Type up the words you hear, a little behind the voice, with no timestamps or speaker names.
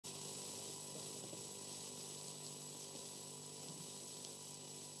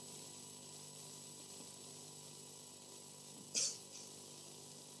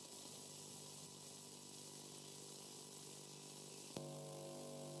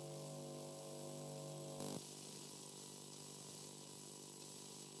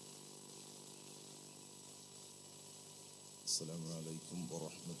السلام عليكم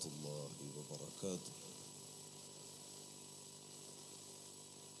ورحمة الله وبركاته.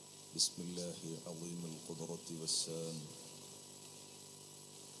 بسم الله عظيم القدرة والشان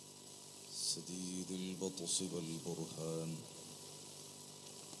شديد البطش والبرهان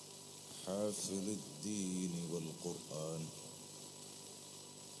حافظ الدين والقرآن.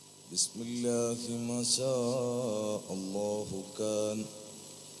 بسم الله ما شاء الله كان.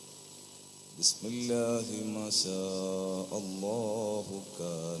 بسم الله ما شاء الله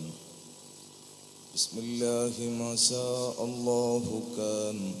كان. بسم الله ما شاء الله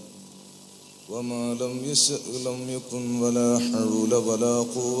كان. وما لم يشأ لم يكن ولا حول ولا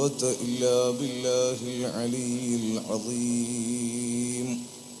قوة إلا بالله العلي العظيم.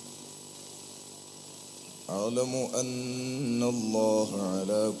 أعلم أن الله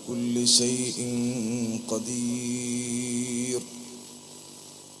على كل شيء قدير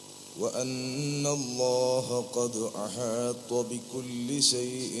وأن الله قد أحاط بكل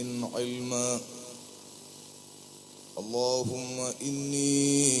شيء علما. اللهم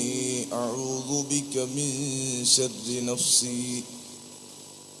إني أعوذ بك من شر نفسي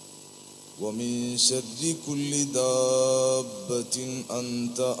ومن شر كل دابة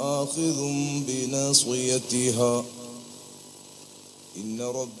أنت آخذ بناصيتها. إن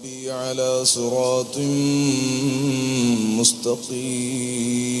ربي على صراط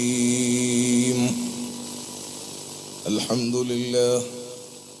مستقيم. الحمد لله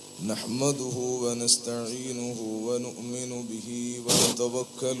نحمده ونستعينه ونؤمن به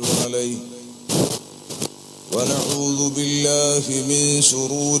ونتوكل عليه ونعوذ بالله من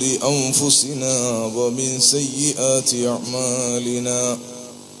شرور أنفسنا ومن سيئات أعمالنا.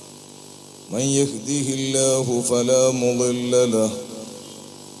 من يهده الله فلا مضل له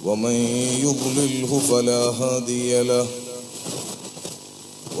ومن يضلله فلا هادي له.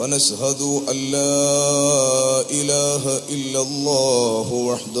 ونشهد أن لا إله إلا الله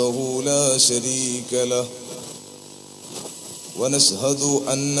وحده لا شريك له. ونشهد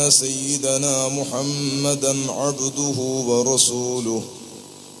أن سيدنا محمدا عبده ورسوله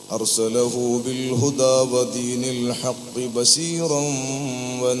أرسله بالهدى ودين الحق بشيرا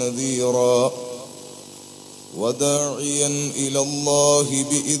ونذيرا وداعيا إلى الله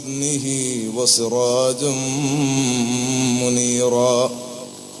بإذنه وسراجا منيرا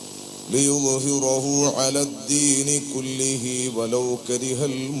ليظهره على الدين كله ولو كره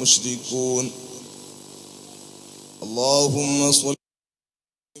المشركون. اللهم صل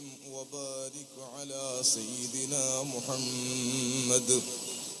وبارك على سيدنا محمد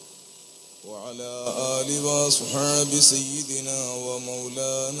وعلى آل وصحاب سيدنا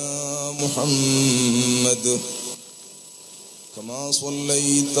ومولانا محمد كما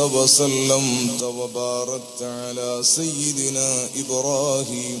صليت وسلمت وباركت على سيدنا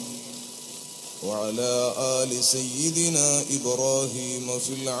إبراهيم وعلى آل سيدنا إبراهيم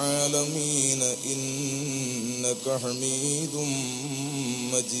في العالمين إنك حميد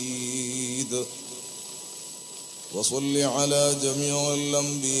مجيد. وصل على جميع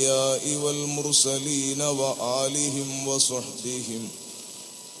الأنبياء والمرسلين وآلهم وصحبهم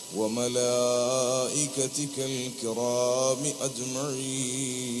وملائكتك الكرام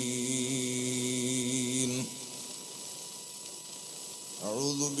أجمعين.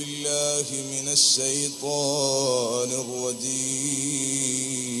 أعوذ بالله من الشيطان الرجيم.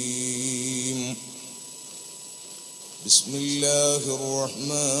 بسم الله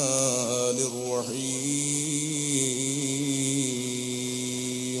الرحمن الرحيم.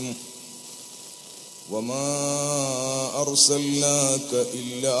 وما أرسلناك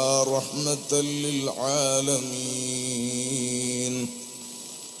إلا رحمة للعالمين.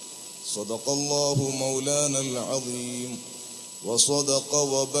 صدق الله مولانا العظيم وصدق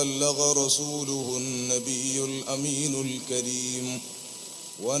وبلغ رسوله النبي الأمين الكريم.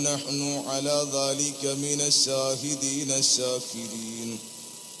 ونحن على ذلك من الشاهدين الشاكرين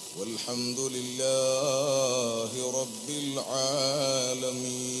والحمد لله رب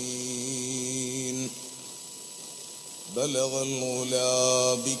العالمين. بلغ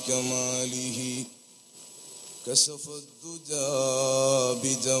العلا بكماله كشف الدجى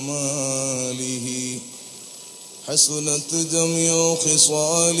بجماله حسنت جميع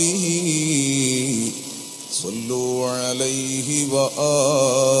خصاله. صلوا عليه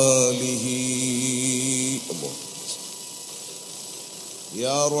وآله. الله.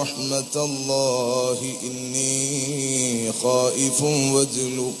 يا رحمة الله إني خائف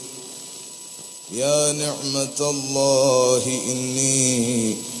وجل. يا نعمة الله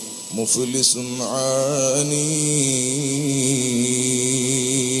إني مفلس عاني.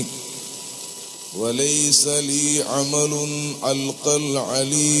 وليس لي عمل ألقى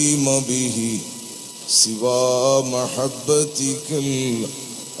العليم به سوى محبتك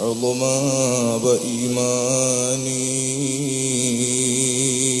العظمى وإيماني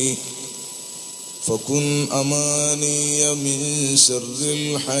فكن أماني من شر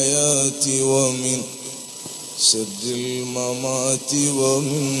الحياة ومن شر الممات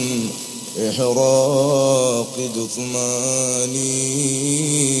ومن إحراق جثماني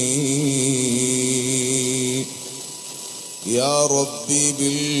يا ربي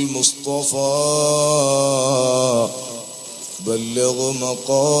بالمصطفى بلغ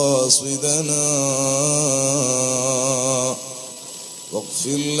مقاصدنا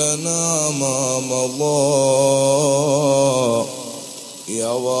واغفر لنا ما مضى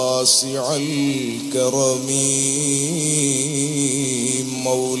يا واسع الكرم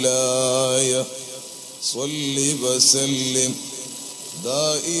مولاي صل وسلم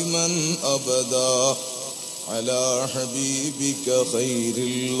دائما أبدا على حبيبك خير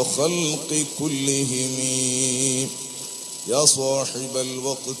الخلق كلهم يا صاحب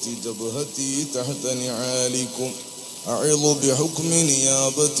الوقت جبهتي تحت نعالكم أعظ بحكم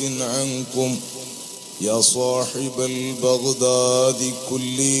نيابة عنكم يا صاحب البغداد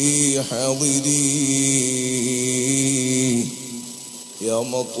كل حاضري يا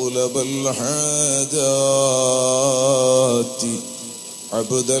مطلب الحاجات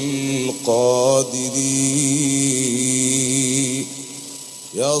عبد القادر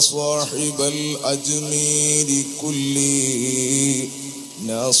يا صاحب الأجمير كل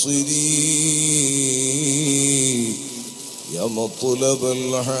ناصري يا مطلب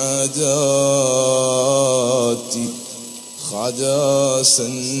الحاجات خواجة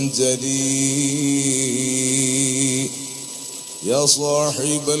سنجري يا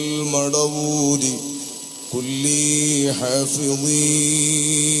صاحب المدور كل حافظي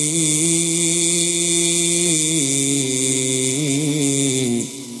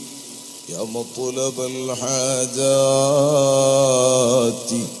يا مطلب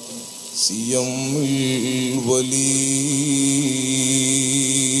الحاجات سيم الولي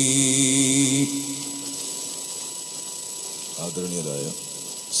ആദരണീയരായ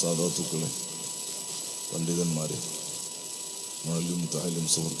സാദാത്തുക്കളെ, പണ്ഡിതന്മാരെ, മാലിം താലിം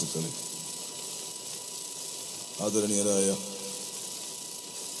സുഹൃത്തുക്കളെ, ആദരണീയരായ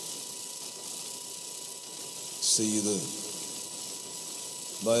സയ്യിദ്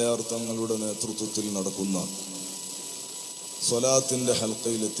ബയാർ തങ്ങളുടെ നേതൃത്വത്തിൽ നടക്കുന്ന സ്വലാത്തിന്റെ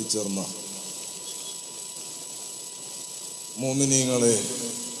ഹൽക്കയിൽ എത്തിച്ചേർന്ന മുഅ്മിനീങ്ങളെ,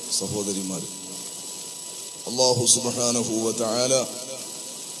 സഹോദരിമാർ, അല്ലാഹു സുബ്ഹാനഹു വ തആല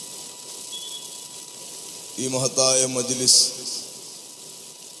ഈ മഹത്തായ മജ്ലിസ്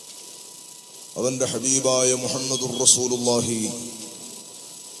അവന്റെ ഹബീബായ മുഹമ്മദുർ റസൂലുള്ളാഹി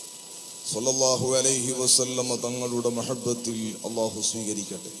സ്വല്ലല്ലാഹു അലൈഹി വസല്ലമ തങ്ങളുടെ മഹബ്ബത്തിൽ അല്ലാഹു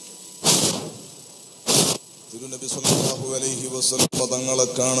സ്വീകരിക്കട്ടെ. തിരുനബി സ്വല്ലല്ലാഹു അലൈഹി വസല്ലമ തങ്ങളെ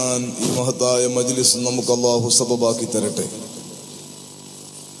കാണാൻ ഈ മഹത്തായ മജ്ലിസ് നമുക്ക് അല്ലാഹു സബബാക്കി തരട്ടെ.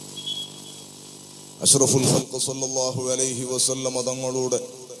 അഷ്റഫുൽ ഖൽഖ് സ്വല്ലല്ലാഹു അലൈഹി വസല്ലമ തങ്ങളുടെ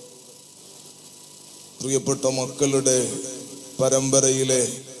പ്രിയപ്പെട്ട മക്കളുടെ പരമ്പരയിലെ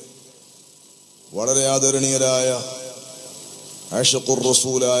വളരെ ആദരണീയരായ ആഷിഖുർ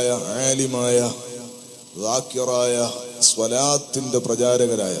റസൂലായ ആലിമായ ദാക്കിറായ സ്വലാത്തിന്റെ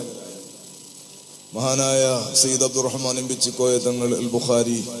പ്രചാരകരായ മഹാനായ സയ്യിദ് അബ്ദുറഹ്മാൻ എംപിച്ചിക്കോയ തങ്ങൾ അൽ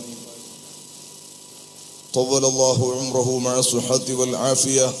ബുഖാരി തവ്വലല്ലാഹു ഉംറഹു മഅ സുഹത്തി വൽ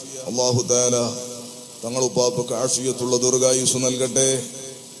ആഫിയ, അല്ലാഹു തആല തങ്ങൾ ഉപ്പാപ്പക്ക് ആഫിയത്തുള്ള ദീർഘായുസ്സ് നൽകട്ടെ.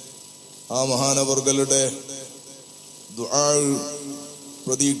 ആ മഹാനവർകളുടെ ദുആ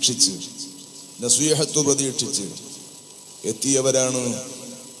പ്രതീക്ഷിച്ച്, നസീഹത്ത് പ്രതീക്ഷിച്ച് എത്തിയവരാണ്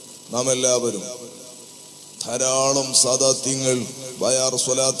നാം എല്ലാവരും. ധാരാളം സാദാത്യങ്ങൾ. ബയാർ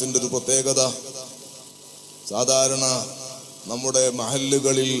സ്വലാത്തിന്റെ ഒരു പ്രത്യേകത, സാധാരണ നമ്മുടെ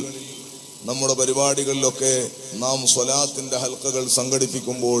മഹല്ലുകളിൽ, നമ്മുടെ പരിപാടികളിലൊക്കെ നാം സ്വലാത്തിന്റെ ഹൽക്കകൾ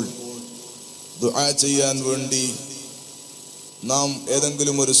സംഘടിപ്പിക്കുമ്പോൾ ദുആ ചെയ്യാൻ വേണ്ടി നാം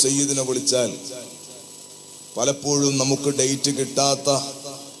ഏതെങ്കിലും ഒരു സയ്യിദിനെ വിളിച്ചാൽ പലപ്പോഴും നമുക്ക് ഡേറ്റ് കിട്ടാത്ത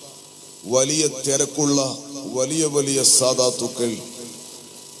വലിയ തിരക്കുള്ള വലിയ വലിയ സാദാത്തുക്കൾ,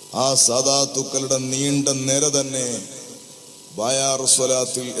 ആ സാദാത്തുക്കളുടെ നീണ്ട നിര തന്നെ ബയാർ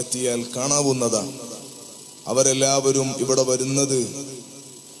സ്വലാത്തിൽ എത്തിയാൽ കാണാവുന്നതാണ്. അവരെല്ലാവരും ഇവിടെ വരുന്നത്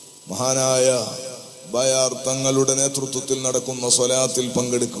മഹാനായ ബയാർ തങ്ങളുടെ നേതൃത്വത്തിൽ നടക്കുന്ന സ്വലാത്തിൽ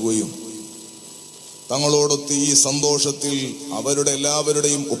പങ്കെടുക്കുകയും തങ്ങളോടൊത്ത് ഈ സന്തോഷത്തിൽ അവരുടെ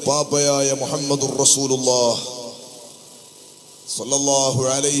എല്ലാവരുടെയും ഉപ്പാപ്പയായ മുഹമ്മദുർ റസൂലുള്ളാഹ് സ്വല്ലല്ലാഹു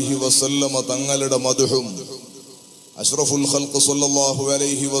അലൈഹി വസല്ലമ തങ്ങളുടെ മദ്ഹും അഷ്റഫുൽ ഖൽഖ് സ്വല്ലല്ലാഹു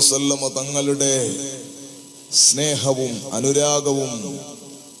അലൈഹി വസല്ലമ തങ്ങളുടെ സ്നേഹവും അനുരാഗവും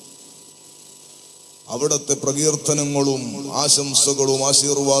അവിടുത്തെ പ്രകീർത്തനങ്ങളും ആശംസകളും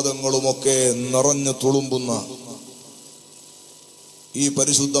ആശീർവാദങ്ങളും ഒക്കെ നിറഞ്ഞു തുളുമ്പുന്ന ഈ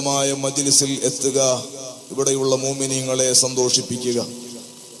പരിശുദ്ധമായ മജ്ലിസിൽ എത്തുക, ഇവിടെയുള്ള മുഅ്മിനീങ്ങളെ സന്തോഷിപ്പിക്കുക.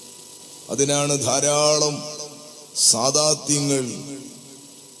 അതിനാണ് ധാരാളം സാദാത്യങ്ങൾ,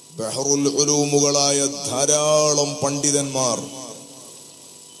 ബഹറുൽ ഉലൂമുകളായ ധാരാളം പണ്ഡിതന്മാർ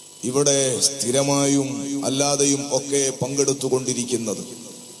ഇവിടെ സ്ഥിരമായും അല്ലാതെയും ഒക്കെ പങ്കെടുത്തുകൊണ്ടിരിക്കുന്നത്.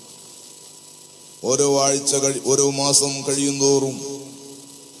 ഓരോ ആഴ്ച ഓരോ മാസം കഴിയുന്തോറും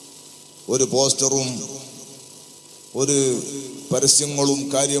ഒരു പോസ്റ്ററും ഒരു പരസ്യങ്ങളും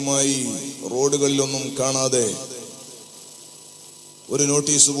കാര്യമായി റോഡുകളിലൊന്നും കാണാതെ, ഒരു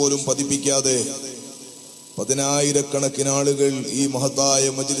നോട്ടീസ് പോലും പതിപ്പിക്കാതെ പതിനായിരക്കണക്കിന് ആളുകൾ ഈ മഹത്തായ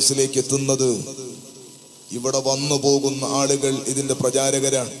മജ്ലിസിലേക്ക് എത്തുന്നത്, ഇവിടെ വന്നു പോകുന്ന ആളുകൾ ഇതിന്റെ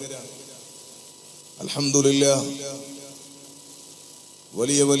പ്രചാരകരാണ്. അൽഹംദുലില്ലാഹ്,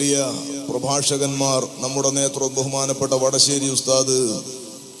 വലിയ വലിയ പ്രഭാഷകന്മാർ നമ്മുടെ നേതൃത്വം ബഹുമാനപ്പെട്ട വടശ്ശേരി ഉസ്താദ്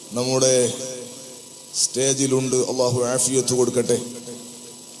നമ്മുടെ സ്റ്റേജിലുണ്ട്. അള്ളാഹു ആഫിയത്ത് കൊടുക്കട്ടെ.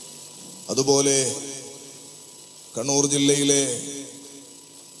 അതുപോലെ കണ്ണൂർ ജില്ലയിലെ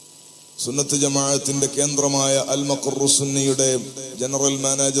സുന്നത്ത് ജമാഅത്തിന്റെ കേന്ദ്രമായ അൽ-മഖറുസുന്നിയുടെ ജനറൽ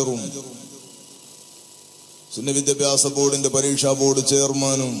മാനേജറും സുന്നി വിദ്യാഭ്യാസ ബോർഡിന്റെ പരീക്ഷാ ബോർഡ്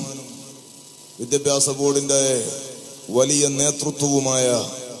ചെയർമാനും വിദ്യാഭ്യാസ ബോർഡിന്റെ വലിയ നേതൃത്വവുമായ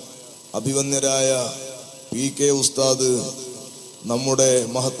അഭിവന്യരായ PK ഉസ്താദ് നമ്മുടെ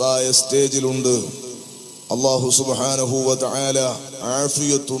മഹത്തായ സ്റ്റേജിലുണ്ട്. അല്ലാഹു സുബ്ഹാനഹു വ തആല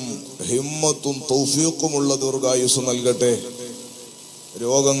ആഫിയത്തും ഹിമ്മത്തും തൗഫീഖുമുള്ള ദീർഘായുസ്സ് നൽകട്ടെ.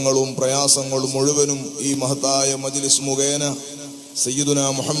 രോഗങ്ങളും പ്രയാസങ്ങളും മുഴുവനും ഈ മഹത്തായ മജ്ലിസ് മുഖേന സയ്യിദുനാ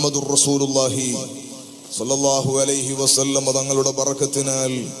മുഹമ്മദുർ റസൂലുള്ളാഹി സ്വല്ലല്ലാഹു അലൈഹി വസല്ലം തങ്ങളുടെ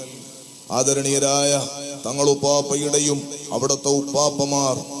ബറക്കത്തിനാൽ ആദരണീയരായ തങ്ങളുപ്പാപ്പയുടെയും അവിടുത്തെ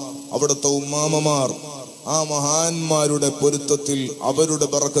ഉപ്പാപ്പമാർ, അവിടുത്തെ ഉമ്മാമമാർ, ആ മഹാന്മാരുടെ പൊരുത്തത്തിൽ അവരുടെ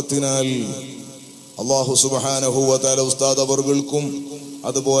ബറക്കത്തിനാൽ അല്ലാഹു സുബ്ഹാനഹു വ തആല ഉസ്താദ് അവർകൾക്കും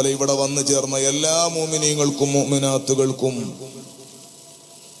അതുപോലെ ഇവിടെ വന്നു ചേർന്ന എല്ലാ മുഅ്മിനീങ്ങൾക്കും മുഅ്മിനാത്തുകൾക്കും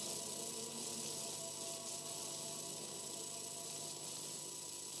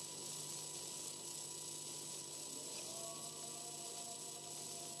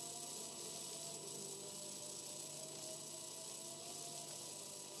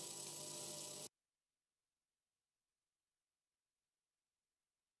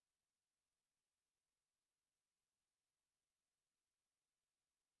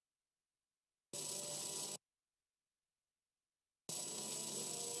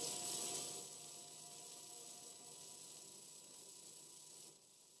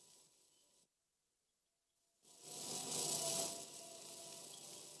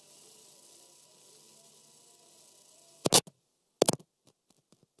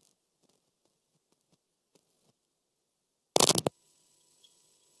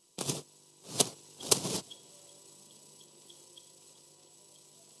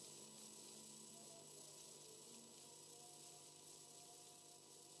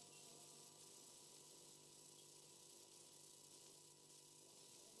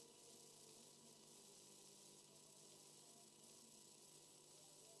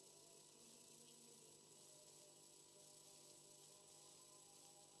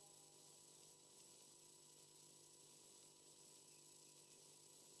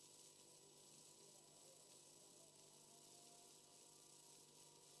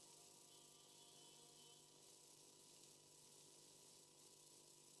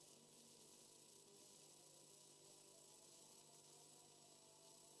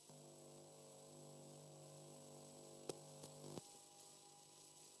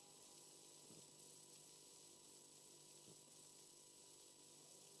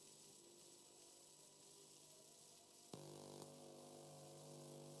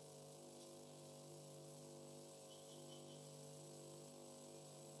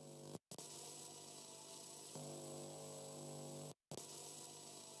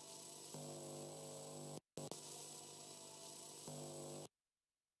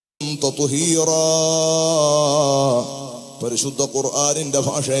പരിശുദ്ധ ഖുർആനിന്റെ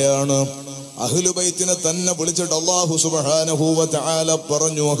ഭാഷയാണ്. അഹ്ലുബൈത്തിനെ തന്നെ വിളിച്ചിട്ട് അല്ലാഹു സുബ്ഹാനഹു വ തആല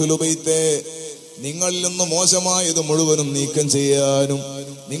പറഞ്ഞു, അഹ്ലുബൈത്തെ നിങ്ങളിൽ നിന്ന് മോശമായത് മുഴുവനും നീക്കം ചെയ്യാനും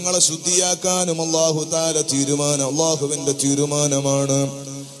നിങ്ങളെ ശുദ്ധിയാക്കാനും അല്ലാഹു തആല അല്ലാഹുവിന്റെ തീരുമാനമാണ്.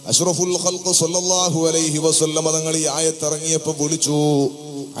 അഷ്റഫുൽ ഖൽഖ് സല്ലല്ലാഹു അലൈഹി വസല്ലം തങ്ങൾ ഈ ആയത്ത് ഇറങ്ങിയപ്പോൾ വിളിച്ചു.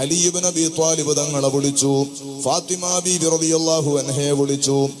 അലി ഇബ്നു അബീ ത്വാലിബ് തങ്ങളെ വിളിച്ചു, ഫാത്തിമ ബീബി റളിയല്ലാഹു അൻഹയെ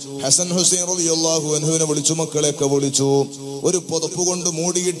വിളിച്ചു, ഹസൻ ഹുസൈൻ റളിയല്ലാഹു അൻഹുവിനെ വിളിച്ചു, മക്കളെയൊക്കെ വിളിച്ചു. ഒരു പുതപ്പ് കൊണ്ട്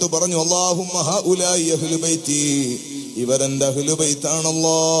മൂടിയിട്ട് പറഞ്ഞു, അല്ലാഹുമ്മ ഹഉലായി അഹ്ലു ബൈത്തി, ഇവരെന്റെ അഹ്ലു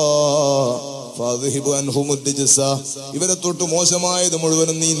ബൈത്താണല്ലാഹ്. ഫാദ്ഹിബ് അൻഹുമുദ് രിജ്സ, ഇവരെ തൊട്ട് മോശമായത്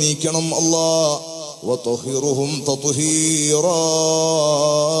മുഴുവനും നീ നീക്കണം അല്ലാഹ്. വതഹിറുഹും തത്ഹീറാ,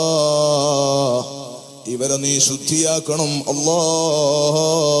 ഇവരെ നീ ശുദ്ധിയാക്കണം അല്ലാഹ്.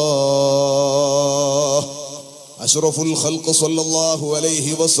 അഷ്റഫുൽ ഖൽഖ് സല്ലല്ലാഹു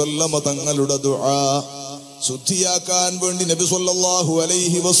അലൈഹി വസല്ലമ തങ്ങളുടെ ദുആ ശുദ്ധിയാക്കാൻ വേണ്ടി നബി സല്ലല്ലാഹു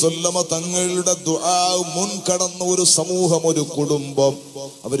അലൈഹി വസല്ലമ തങ്ങളുടെ ദുആ മുൻകടന്ന ഒരു സമൂഹം, ഒരു കുടുംബം,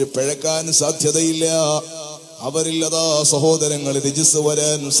 അവര് പിഴക്കാൻ സാധ്യതയില്ല. അവരില്ലതാ സഹോദരങ്ങൾ റിജ്സ്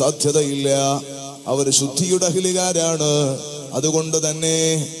വരാൻ സാധ്യതയില്ല. അവർ ശുദ്ധിയുടെ അഹ്ലുകാരാണ്. അതുകൊണ്ട് തന്നെ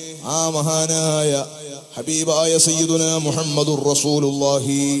ആ മഹാനായ ഹബീബായ സയ്യിദുന മുഹമ്മദുർ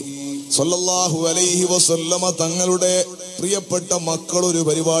റസൂലുള്ളാഹി സ്വല്ലല്ലാഹു അലൈഹി വസല്ലമ തങ്ങളുടെ പ്രിയപ്പെട്ട മക്കൾ ഒരു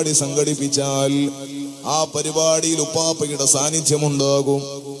പരിപാടി സംഘടിപ്പിച്ചാൽ ആ പരിപാടിയിൽ ഉപ്പാപ്പയുടെ സാന്നിധ്യമുണ്ടാകും.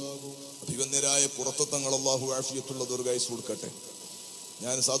 അഭിവന്യരായ പുറത്തങ്ങൾ അല്ലാഹു ആഫിയത്തുള്ള ദീർഘായുസ്സ് കൊടുക്കട്ടെ.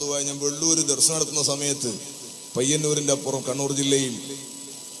 ഞാൻ സാധുവായി ഞാൻ വെള്ളൂര് ദർശനം നടത്തുന്ന സമയത്ത് പയ്യന്നൂരിന്റെ അപ്പുറം കണ്ണൂർ ജില്ലയിൽ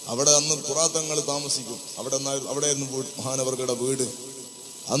അവിടെ അന്ന് പുറാത്തങ്ങൾ താമസിക്കും. അവിടെയായിരുന്നു മഹാനവർഗയുടെ വീട്.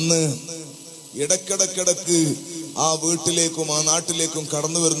 അന്ന് ഇടക്കിടക്കിടക്ക് ആ വീട്ടിലേക്കും ആ നാട്ടിലേക്കും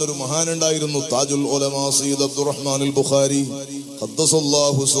കടന്നു വരുന്നൊരു മഹാനുണ്ടായിരുന്നു. താജുൽ ഉലമാ സയ്യിദ് അബ്ദുറഹ്മാനുൽ ബുഖാരി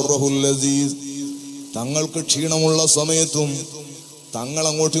ഖദ്ദസല്ലാഹു സിർറഹുൽ അസീസ്. തങ്ങൾക്ക് ക്ഷീണമുള്ള സമയത്തും തങ്ങൾ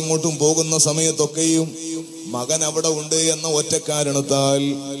അങ്ങോട്ടും ഇങ്ങോട്ടും പോകുന്ന സമയത്തൊക്കെയും മകൻ അവിടെ ഉണ്ട് എന്ന ഒറ്റ കാരണത്താൽ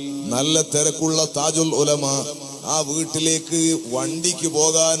നല്ല തിരക്കുള്ള താജുൽ ഉലമ ആ വീട്ടിലേക്ക് വണ്ടിക്ക്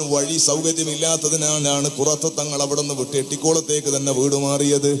പോകാൻ വഴി സൗകര്യമില്ലാത്തതിനാലാണ് പുറത്ത് തങ്ങൾ അവിടെ നിന്ന് വിട്ട് എട്ടിക്കോളത്തേക്ക് തന്നെ വീട്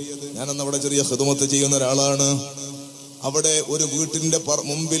മാറിയത്. ഞാനന്ന് അവിടെ ചെറിയ ഖിദ്മത്ത് ചെയ്യുന്ന ഒരാളാണ്. അവിടെ ഒരു വീട്ടിന്റെ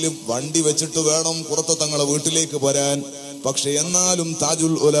മുമ്പിൽ വണ്ടി വെച്ചിട്ട് വേണം പുറത്ത് തങ്ങളെ വീട്ടിലേക്ക് വരാൻ. പക്ഷെ എന്നാലും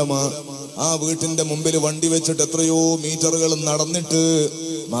താജുൽ ഉലമ ആ വീട്ടിന്റെ മുമ്പിൽ വണ്ടി വെച്ചിട്ട് എത്രയോ മീറ്ററുകൾ നടന്നിട്ട്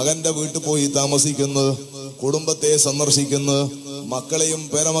മകന്റെ വീട്ടിൽ പോയി താമസിക്കുന്നു, കുടുംബത്തെ സന്ദർശിക്കുന്നു, മക്കളെയും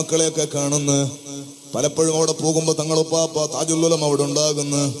പേരമക്കളെയൊക്കെ കാണുന്നു. പലപ്പോഴും അവിടെ പോകുമ്പോ തങ്ങളുപ്പാപ്പ താജുൽ ഉലമ അവിടെ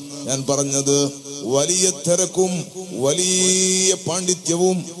ഉണ്ടാകുന്നു. ഞാൻ പറഞ്ഞത് വലിയ തിരക്കും വലിയ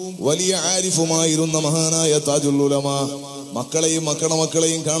പാണ്ഡിത്യവും വലിയ ആരിഫുമായിരുന്ന മഹാനായ താജുൽ ഉലമ മക്കളെയും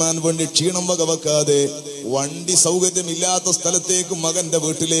മക്കളെയും കാണാൻ വേണ്ടി ക്ഷീണം വകവെക്കാതെ വണ്ടി സൗകര്യമില്ലാത്ത സ്ഥലത്തേക്ക് മകന്റെ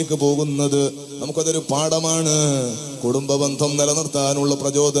വീട്ടിലേക്ക് പോകുന്നത് നമുക്കതൊരു പാഠമാണ്. കുടുംബ ബന്ധം നിലനിർത്താനുള്ള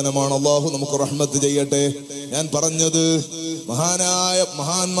പ്രചോദനമാണ്. അല്ലാഹു നമുക്ക് റഹ്മത്ത് ചെയ്യട്ടെ. ഞാൻ പറഞ്ഞത്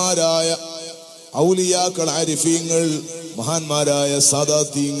മഹാന്മാരായ ഔലിയാക്കൾ, ആരിഫീങ്ങൾ, മഹാന്മാരായ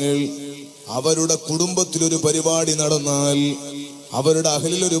സാദാത്തീങ്ങൾ, അവരുടെ കുടുംബത്തിലൊരു പരിപാടി നടന്നാൽ, അവരുടെ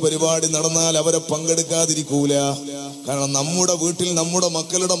അഹ്ലിലൊരു പരിപാടി നടന്നാൽ അവരെ പങ്കെടുക്കാതിരിക്കൂല. കാരണം നമ്മുടെ വീട്ടിൽ നമ്മുടെ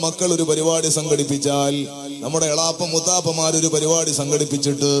മക്കളുടെ മക്കൾ ഒരു പരിപാടി സംഘടിപ്പിച്ചാൽ, നമ്മുടെ എളാപ്പ മുത്താപ്പമാരൊരു പരിപാടി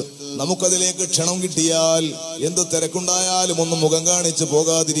സംഘടിപ്പിച്ചിട്ട് നമുക്കതിലേക്ക് ക്ഷണം കിട്ടിയാൽ എന്ത് തിരക്കുണ്ടായാലും ഒന്ന് മുഖം കാണിച്ച്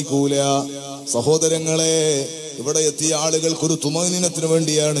പോകാതിരിക്കൂല. സഹോദരങ്ങളെ, ഇവിടെ എത്തിയ ആളുകൾക്കൊരു തുമനീനത്തിന്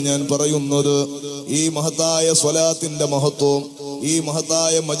വേണ്ടിയാണ് ഞാൻ പറയുന്നത്. ഈ മഹത്തായ സ്വലാത്തിന്റെ മഹത്വം, ഈ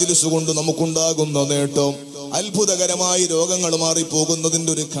മഹത്തായ മജ്ലിസ് കൊണ്ട് നമുക്കുണ്ടാകുന്ന നേട്ടം, അത്ഭുതകരമായി രോഗങ്ങൾ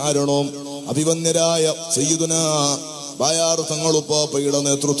മാറിപ്പോകുന്നതിന്റെ ഒരു കാരണം അഭിവന്യരായ സയ്യിദുനാ ബയാർ തങ്ങളുപ്പാപ്പയുടെ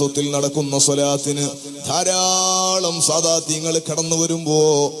നേതൃത്വത്തിൽ നടക്കുന്ന സ്വലാത്തിന് ധാരാളം സാദാത്യങ്ങൾ കടന്നു വരുമ്പോ,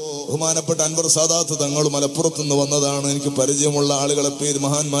 ബഹുമാനപ്പെട്ട അൻവർ സാദാത്ത് തങ്ങൾ മലപ്പുറത്തുനിന്ന് വന്നതാണ്. എനിക്ക് പരിചയമുള്ള ആളുകളെ പേര്,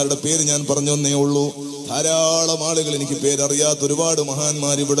 മഹാന്മാരുടെ പേര് ഞാൻ പറഞ്ഞേ ഉള്ളൂ. ധാരാളം ആളുകൾ, എനിക്ക് പേരറിയാത്ത ഒരുപാട്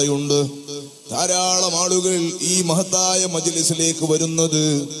മഹാന്മാർ ഇവിടെയുണ്ട്. ധാരാളം ആളുകൾ ഈ മഹത്തായ മജ്ലിസിലേക്ക് വരുന്നത്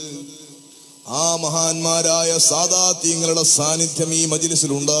ആ മഹാന്മാരായ സാദാത്യങ്ങളുടെ സാന്നിധ്യം ഈ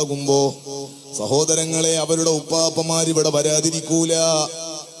മജ്ലിസിൽ ഉണ്ടാകുമ്പോ, സഹോദരങ്ങളെ, അവരുടെ ഉപ്പാപ്പമാരിവിടെ വരാതിരിക്കൂല.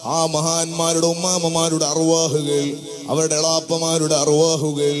 ആ മഹാന്മാരുടെ ഉമ്മാമ്മമാരുടെ അർവാഹുകൾ, അവരുടെ എളാപ്പമാരുടെ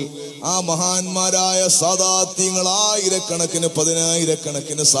അർവാഹുകൾ, ആ മഹാന്മാരായ സാദാത്യങ്ങൾ, ആയിരക്കണക്കിന്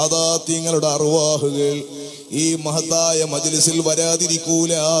പതിനായിരക്കണക്കിന് സാദാത്യങ്ങളുടെ അർവാഹുകൾ ഈ മഹത്തായ മജ്ലിസിൽ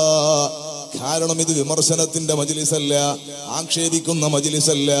വരാതിരിക്കൂല. കാരണം ഇത് വിമർശനത്തിന്റെ മജ്ലിസല്ല, ആക്ഷേപിക്കുന്ന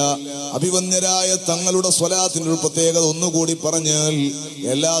മജ്ലിസല്ല. അഭിവന്യരായ തങ്ങളുടെ സ്വലാത്തിന്റെ ഒരു പ്രത്യേകത ഒന്നുകൂടി പറഞ്ഞാൽ,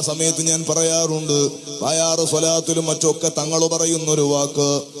 എല്ലാ സമയത്തും ഞാൻ പറയാറുണ്ട്, ബയാറ് സ്വലാത്തിലും മറ്റൊക്കെ തങ്ങൾ പറയുന്നൊരു വാക്ക്,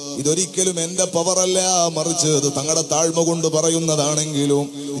 ഇതൊരിക്കലും എന്റെ പവറല്ല, മറിച്ച് ഇത് തങ്ങളുടെ താഴ്മ കൊണ്ട് പറയുന്നതാണെങ്കിലും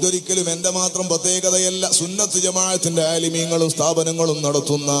ഇതൊരിക്കലും എന്റെ മാത്രം പ്രത്യേകതയല്ല. സുന്നത്ത് ജമാഅത്തിന്റെ ആലിമീങ്ങളും സ്ഥാപനങ്ങളും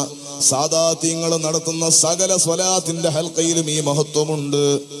നടത്തുന്ന, സാദാത്യങ്ങളും നടത്തുന്ന സകല സ്വലാത്തിന്റെ ഹൽക്കയിലും ഈ മഹത്വമുണ്ട്.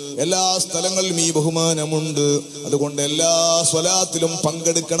 എല്ലാ സ്ഥലങ്ങളിലും ഈ ബഹുമാനമുണ്ട്. അതുകൊണ്ട് എല്ലാ സ്വലാത്തിലും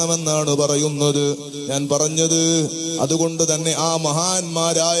പങ്കെടുക്കണമെന്നാണ് പറയുന്നത്. ഞാൻ പറഞ്ഞത് അതുകൊണ്ട് തന്നെ ആ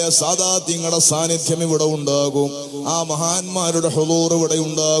മഹാന്മാരായ സാദാത്യങ്ങളുടെ സാന്നിധ്യം ഇവിടെ ഉണ്ടാകും. ആ മഹാന്മാരുടെ ഹുളൂർ ഇവിടെ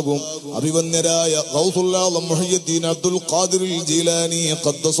ഉണ്ടാകും. അഭിവന്യരായ ഗൗസുൽ ആലം മുഹയ്യിദ്ദീൻ അബ്ദുൽ ഖാദിർ ജീലാനി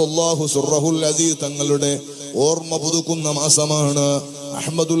ഖദ്ദസല്ലാഹു സിർറഹുൽ അസീസ് തങ്ങളുടെ ഓർമ്മ പുതുക്കുന്ന മാസമാണ്.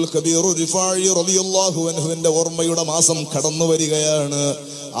 അഹ്മദുൽ കബീർ റിഫാഇ റളിയല്ലാഹു അൻഹുവിന്റെ ഓർമ്മയുടെ മാസം കടന്നു വരികയാണ്.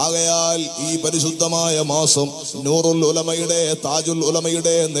 ആകയാൽ ഈ പരിശുദ്ധമായ മാസം നൂറുൽ ഉലമയുടെ, താജുൽ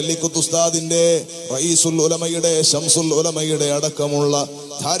ഉലമയുടെ, നെല്ലിക്കുത്ത് ഉസ്താദിന്റെ, റഈസുൽ ഉലമയുടെ, ശംസുൽ ഉലമയുടെ അടക്കമുള്ള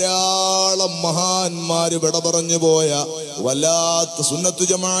ധാരാളം മഹാന്മാര് വിട പറഞ്ഞു പോയ വല്ലാത്ത സുന്നത്തു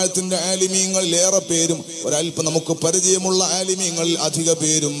ജമാഅത്തിന്റെ ആലിമീങ്ങളിൽ ഏറെ പേരും ഒരല്പം നമുക്ക് പരിചയമുള്ള ആലിമീങ്ങളിൽ അധിക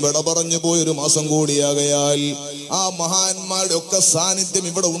പേരും വിട പറഞ്ഞു പോയൊരു മാസം കൂടിയാകയാൽ ആ മഹാന്മാരുടെ ഒക്കെ സാന്നിധ്യം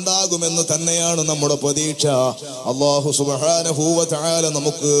ഇവിടെ ഉണ്ടാകുമെന്ന് തന്നെയാണ് നമ്മുടെ പ്രതീക്ഷ. അല്ലാഹു സുബ്ഹാനഹു വ തആല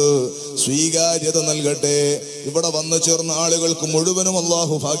നമുക്ക് സ്വീകാര്യത നൽകട്ടെ. ഇവിടെ വന്നു ചേർന്ന ആളുകൾക്ക് മുഴുവനും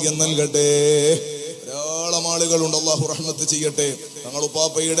അല്ലാഹു ഭാഗ്യം നൽകട്ടെ. ധാരാളം ആളുകളുണ്ട്, അല്ലാഹു റഹ്മത്ത് ചെയ്യട്ടെ.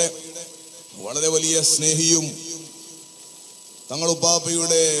 തങ്ങളുപ്പാപ്പയുടെ വളരെ വലിയ സ്നേഹിയും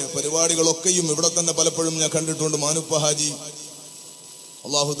തങ്ങളുപ്പാപ്പയുടെ പരിപാടികളൊക്കെയും ഇവിടെ തന്നെ പലപ്പോഴും ഞാൻ കണ്ടിട്ടുണ്ട്. മാനുപ്പ ഹാജി,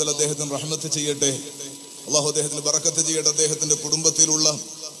 അല്ലാഹു തആല അദ്ദേഹത്തിന് റഹ്മത്ത് ചെയ്യട്ടെ, അല്ലാഹു അദ്ദേഹത്തിന് ബറക്കത്ത് ചെയ്യട്ടെ. അദ്ദേഹത്തിന്റെ കുടുംബത്തിലുള്ള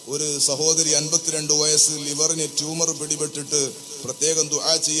ഒരു സഹോദരി 52 വയസ്സ് ലിവറിന് ട്യൂമർ പിടിപെട്ടിട്ട് പ്രത്യേകം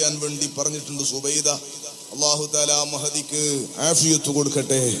ദുആ ചെയ്യാൻ വേണ്ടി പറഞ്ഞിട്ടുണ്ട്. സുബൈദ, അല്ലാഹു തആല മഹദിക്ക് ആഫിയത്ത്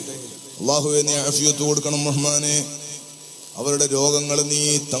കൊടുക്കട്ടെ. അല്ലാഹുവേ നീ ആഫിയത്ത് കൊടുക്കണം റഹ്മാനെ. അവരുടെ രോഗങ്ങൾ നീ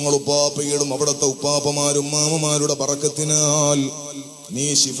തങ്ങളുപ്പാപ്പയുടെ അവിടുത്തെ ഉപ്പാപ്പമാരും മാമമാരുടെ ബറക്കത്തിനാൽ നീ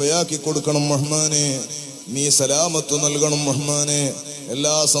ശിഫയാക്കി കൊടുക്കണം റഹ്മാനെ. നീ സലാമത്ത് നൽകണം റഹ്മാനെ.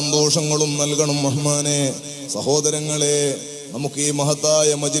 എല്ലാ സന്തോഷങ്ങളും നൽകണം റഹ്മാനെ. സഹോദരങ്ങളെ, നമുക്ക് ഈ മഹത്തായ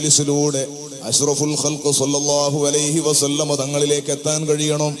മജ്ലിസിലൂടെ അഷ്റഫുൽ ഖൽഖ് സല്ലല്ലാഹു അലൈഹി വസല്ലമ തങ്ങളിലേക്ക് എത്താൻ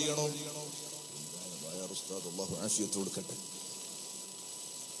കഴിയണം.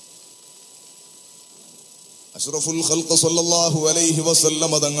 അഷ്റഫുൽ ഖൽഖ് സല്ലല്ലാഹു അലൈഹി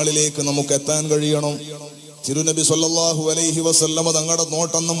വസല്ലമ തങ്ങളിലേക്ക് നമുക്ക് എത്താൻ കഴിയണം. തിരുനബി സല്ലല്ലാഹു അലൈഹി വസല്ലമ തങ്ങളുടെ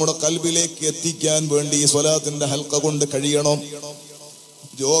നോട്ടം നമ്മുടെ കൽബിലേക്ക് എത്തിക്കാൻ വേണ്ടി ഈ സ്വലാത്തിന്റെ ഹൽക്ക കൊണ്ട് കഴിയണം.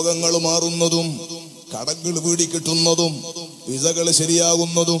 രോഗങ്ങൾ മാറുന്നതും കടങ്ങൾ വീടിക്കിട്ടുന്നതും വിസകൾ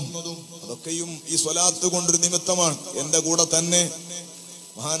ശരിയാകുന്നതും അതൊക്കെയും ഈ സ്വലാത്ത് കൊണ്ടൊരു നിമിത്തമാണ്. എന്റെ കൂടെ തന്നെ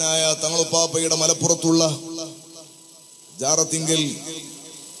മഹാനായ തങ്ങളുപ്പാപ്പയുടെ മലപ്പുറത്തുള്ള ജാറത്തിങ്കൽ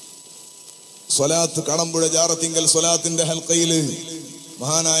സ്വലാത്ത്, കടമ്പുഴ ജാറത്തിങ്കൽ സ്വലാത്തിന്റെ ഹൽക്കയില്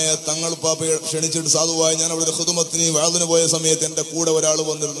മഹാനായ തങ്ങളുപ്പാപ്പയെ ക്ഷണിച്ചിട്ട് സാധുവായി ഞാൻ അവിടെ ഖുദുമത്തിന് വാദിന് പോയ സമയത്ത് എന്റെ കൂടെ ഒരാൾ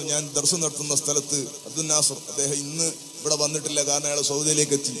വന്നിരുന്നു. ഞാൻ ദർസ് നടത്തുന്ന സ്ഥലത്ത് അബ്ദുൽ നാസർ, അദ്ദേഹം ഇന്ന് ഇവിടെ വന്നിട്ടില്ല, കാരണം അയാൾ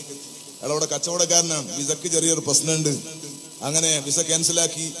സൗദിയിലേക്ക് എത്തി. അയാൾ അവിടെ കച്ചവടക്കാരനാണ്. വിസക്ക് ചെറിയൊരു പ്രശ്നമുണ്ട്. അങ്ങനെ വിസ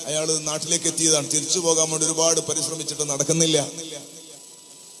ക്യാൻസലാക്കി അയാൾ നാട്ടിലേക്ക് എത്തിയതാണ്. തിരിച്ചു പോകാൻ വേണ്ടി ഒരുപാട് പരിശ്രമിച്ചിട്ട് നടക്കുന്നില്ല.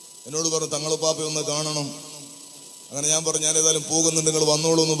 എന്നോട് പറഞ്ഞു തങ്ങളുപ്പാപ്പയെ ഒന്ന് കാണണം. അങ്ങനെ ഞാൻ പറഞ്ഞു ഞാൻ ഏതായാലും പോകുന്നുണ്ട്, നിങ്ങൾ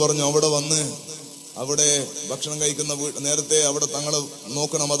വന്നോളൂ എന്ന് പറഞ്ഞു. അവിടെ വന്ന് അവിടെ ഭക്ഷണം കഴിക്കുന്ന നേരത്തെ അവിടെ തങ്ങൾ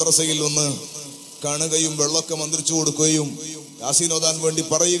നോക്കണ മദ്രസയിൽ ഒന്ന് കാണുകയും വെള്ളമൊക്കെ മന്ത്രിച്ചു കൊടുക്കുകയും യാസീനോദാൻ വേണ്ടി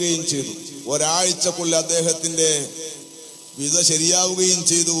പറയുകയും ചെയ്തു. ഒരാഴ്ചക്കുള്ളിൽ അദ്ദേഹത്തിന്റെ വിസ ശരിയാവുകയും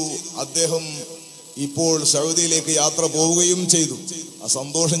ചെയ്തു. അദ്ദേഹം ഇപ്പോൾ സൗദിയിലേക്ക് യാത്ര പോവുകയും ചെയ്തു. ആ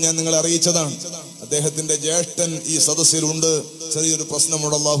സന്തോഷം ഞാൻ നിങ്ങളെ അറിയിച്ചതാണ്. അദ്ദേഹത്തിന്റെ ജ്യേഷ്ഠൻ ഈ സദസ്സിലുണ്ട്. ചെറിയൊരു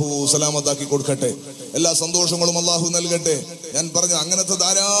പ്രശ്നമുണ്ട്, അല്ലാഹു സലാമത്താക്കി കൊടുക്കട്ടെ. എല്ലാ സന്തോഷങ്ങളും അല്ലാഹു നൽകട്ടെ. ഞാൻ പറഞ്ഞ അങ്ങനത്തെ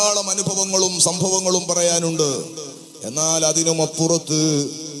ധാരാളം അനുഭവങ്ങളും സംഭവങ്ങളും പറയാനുണ്ട്. എന്നാൽ അതിനും അപ്പുറത്ത്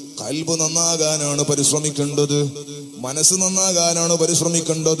കൽബ് നന്നാകാനാണ് പരിശ്രമിക്കേണ്ടത്, മനസ്സ് നന്നാകാനാണ്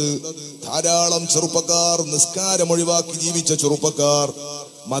പരിശ്രമിക്കേണ്ടത്. ധാരാളം ചെറുപ്പക്കാർ, നിസ്കാരം ഒഴിവാക്കി ജീവിച്ച ചെറുപ്പക്കാർ,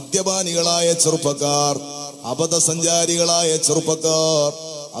 മദ്യപാനികളായ ചെറുപ്പക്കാർ, അബദ്ധസഞ്ചാരികളായ ചെറുപ്പക്കാർ,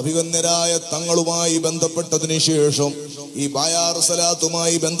 അഭിവന്യരായ തങ്ങളുമായി ബന്ധപ്പെട്ടതിന് ശേഷം, ഈ ബായാർ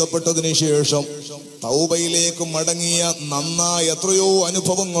സലാത്തുമായി ബന്ധപ്പെട്ടതിന് ശേഷം തൗബയിലേക്ക് മടങ്ങിയ നന്നായ എത്രയോ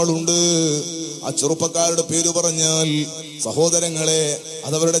അനുഭവങ്ങളുണ്ട്. ആ ചെറുപ്പക്കാരുടെ പേര് പറഞ്ഞാൽ സഹോദരങ്ങളെ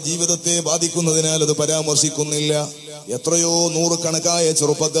അതവരുടെ ജീവിതത്തെ ബാധിക്കുന്നതിനാൽ അത് പരാമർശിക്കുന്നില്ല. എത്രയോ നൂറുകണക്കായ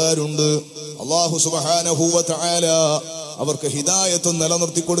ചെറുപ്പക്കാരുണ്ട്. അല്ലാഹു സുബ്ഹാനഹു വ തആല അവർക്ക് ഹിദായത്ത്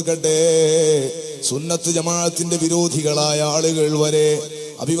നിലനിർത്തി കൊടുക്കട്ടെ. സുന്നത്ത് ജമാഅത്തിന്റെ വിരോധികളായ ആളുകൾ വരെ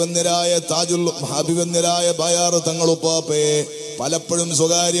അഭിവന്യരായ ബയാർ തങ്ങളുപ്പാപ്പയെ പലപ്പോഴും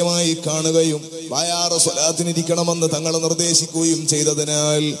സ്വകാര്യമായി കാണുകയും ബയാർ സ്വലാത്തിനിരിക്കണമെന്ന് തങ്ങൾ നിർദ്ദേശിക്കുകയും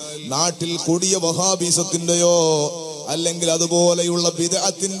ചെയ്തതിനാൽ നാട്ടിൽ കൊടിയ വഹാബീസത്തിന്റെയോ അല്ലെങ്കിൽ അതുപോലെയുള്ള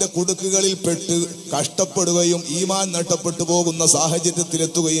ബിദ്അത്തിന്റെ കുടുക്കുകളിൽ പെട്ട് കഷ്ടപ്പെടുകയും ഈമാൻ നഷ്ടപ്പെട്ടു പോകുന്ന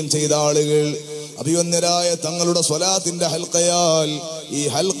സാഹചര്യത്തിലെത്തുകയും ചെയ്ത ആളുകൾ അഭിവന്യരായ തങ്ങളുടെ സ്വലാത്തിന്റെ ഹൽക്കയാൽ ഈ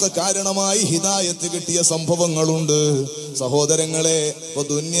ഹൽക്ക കാരണമായി ഹിദായത്ത് കിട്ടിയ സംഭവങ്ങളുണ്ട്. സഹോദരങ്ങളെ, ഇപ്പൊ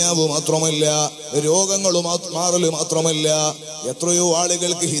ദുന്യാവ് മാത്രമല്ല, രോഗങ്ങളും മാറല് മാത്രമല്ല, എത്രയോ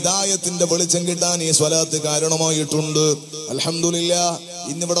ആളുകൾക്ക് ഹിദായത്തിന്റെ വെളിച്ചം കിട്ടാൻ ഈ സ്വലാത്ത് കാരണമായിട്ടുണ്ട്. അൽഹംദുലില്ലാഹ്,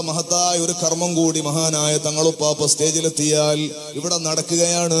 ഇന്നിവിടെ മഹത്തായ ഒരു കർമ്മം കൂടി മഹാനായ തങ്ങളുപ്പാപ്പ സ്റ്റേജിലെത്തിയാൽ ഇവിടെ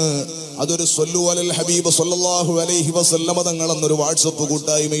നടക്കുകയാണ്. അതൊരു സ്വല്ലു അലൽ ഹബീബ് സ്വല്ലല്ലാഹു അലൈഹി വസല്ലമ തങ്ങൾ എന്നൊരു വാട്സപ്പ്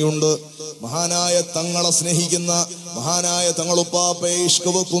കൂട്ടായ്മയുണ്ട്. മഹാനായ തങ്ങളെ സ്നേഹിക്കുന്ന, മഹാനായ തങ്ങളുപ്പാപ്പയെ ഇഷ്ക്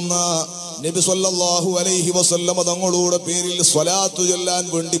വെക്കുന്ന നബി സല്ലല്ലാഹു അലൈഹി വസല്ലം തങ്ങളുടെ പേരിൽ സ്വലാത്ത് ചൊല്ലാൻ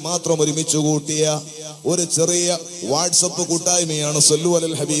വേണ്ടി മാത്രം ഒരുമിച്ച് കൂട്ടിയ ഒരു ചെറിയ വാട്സപ്പ് കൂട്ടായ്മയാണ് സല്ലു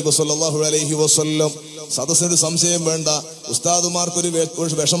അലൽ ഹബീബ് സല്ലല്ലാഹു അലൈഹി വസല്ലം. സദസ്സിന് സംശയം വേണ്ട, ഉസ്താദുമാർക്കൊരു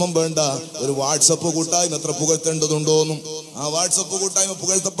വിഷമം വേണ്ട. ഒരു വാട്സപ്പ് കൂട്ടായ്മ എത്ര പുകഴ്ത്തേണ്ടതുണ്ടോന്നും. ആ വാട്സപ്പ് കൂട്ടായ്മ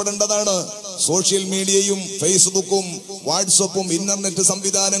പുകഴ്ത്തപ്പെടേണ്ടതാണ്. സോഷ്യൽ മീഡിയയും ഫേസ്ബുക്കും വാട്സപ്പും ഇന്റർനെറ്റ്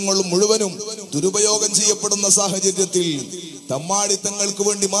സംവിധാനങ്ങളും മുഴുവനും ദുരുപയോഗം ചെയ്യപ്പെടുന്ന സാഹചര്യത്തിൽ, തമ്മാടിത്തങ്ങൾക്ക്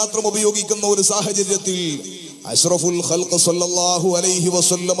വേണ്ടി മാത്രം ഉപയോഗിക്കുന്ന ഒരു സാഹചര്യത്തിൽ അഷ്റഫുൽ ഖൽഖ് സല്ലല്ലാഹു അലൈഹി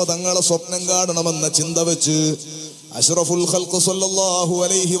വസല്ലം തങ്ങളെ സ്വപ്നം കാണണമെന്ന ചിന്ത വെച്ച്, അഷ്റഫുൽ ഖൽഖ് സല്ലല്ലാഹു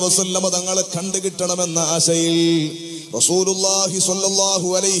അലൈഹി വസല്ലം തങ്ങളെ കണ്ടുകിട്ടണമെന്ന ആശയിൽ റസൂലുള്ളാഹി സ്വല്ലല്ലാഹു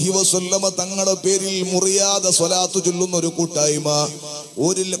അലൈഹി വസല്ലം തങ്ങളുടെ പേരിൽ മുറിയാതെ സ്വലാത്ത് ചൊല്ലുന്ന ഒരു കൂട്ടായ്മ.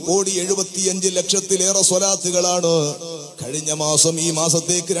 1,75,00,000 സ്വലാത്തുകളാണ് കഴിഞ്ഞ മാസം ഈ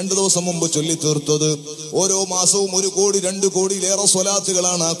മാസത്തേക്ക് 2 ദിവസം മുമ്പ് ചൊല്ലി തീർത്തത്. ഓരോ മാസവും 1 കോടി 2 കോടിയിലേറെ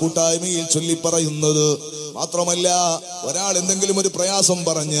സ്വലാത്തുകളാണ് ആ കൂട്ടായ്മയിൽ ചൊല്ലിപ്പറയുന്നത്. മാത്രമല്ല, ഒരാൾ എന്തെങ്കിലും ഒരു പ്രയാസം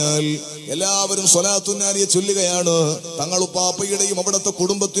പറഞ്ഞാൽ എല്ലാവരും സ്വലാത്തുന്നാരിയെ ചൊല്ലുകയാണ്. തങ്ങളുപ്പാപ്പയുടെയും അവിടുത്തെ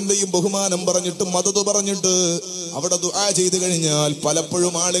കുടുംബത്തിന്റെയും ബഹുമാനം പറഞ്ഞിട്ട് മദദ് പറഞ്ഞിട്ട് അവിടെ ദുആ ചെയ്തു കഴിഞ്ഞാൽ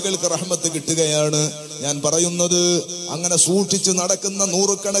പലപ്പോഴും ആളുകൾക്ക് റഹ്മത്ത് കിട്ടുകയാണ്. ഞാൻ പറയുന്നത് അങ്ങനെ സൂക്ഷിച്ച് നടക്കുന്ന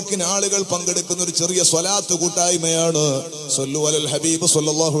നൂറുകണക്കിന് ആളുകൾ പങ്കെടുക്കുന്ന ഒരു ചെറിയ സ്വലാത്ത് കൂട്ടായ്മയാണ് സല്ലു അലൽ ഹബീബ്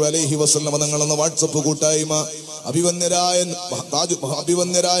സല്ലല്ലാഹു അലൈഹി വസല്ലം തങ്ങളെന്ന വാട്സപ്പ് കൂട്ടായ്മ.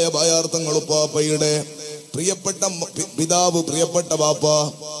 അഭിവന്യരായ ബയാർ തങ്ങളുപ്പാപ്പയുടെ പ്രിയപ്പെട്ട പിതാവ്, പ്രിയപ്പെട്ട ബാപ്പ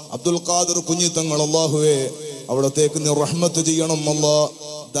അബ്ദുൽ ഖാദിർ കുഞ്ഞിത്തങ്ങൾ, അല്ലാഹുവേ അവിടത്തേക്ക് നീ റഹ്മത്ത് ചെയ്യണം അല്ലാ,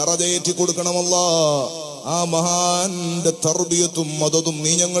 ദറജയേറ്റി കൊടുക്കണം അല്ലാ. ആ മഹാന്റെ തർബിയത്തും മദദും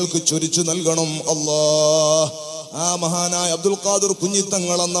നീ ഞങ്ങൾക്ക് ചൊരിച്ചു നൽകണം അല്ലാ. ആ മഹാനായ അബ്ദുൽ ഖാദിർ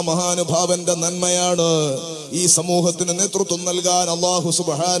കുഞ്ഞിത്തങ്ങൾ എന്ന മഹാനുഭാവന്റെ നന്മയാണ് ഈ സമൂഹത്തിന് നേതൃത്വം നൽകാൻ അല്ലാഹു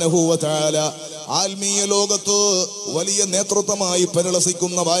സുബ്ഹാനഹു വ തആല ആത്മീയ ലോകത്ത് വലിയ നേതൃത്വമായി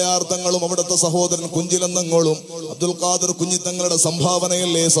പരിളസിക്കുന്ന ബായാർത്ഥങ്ങളും അവിടുത്തെ സഹോദരൻ കുഞ്ചിലന്തങ്ങളും അബ്ദുൽ ഖാദിർ കുഞ്ഞിത്തങ്ങളുടെ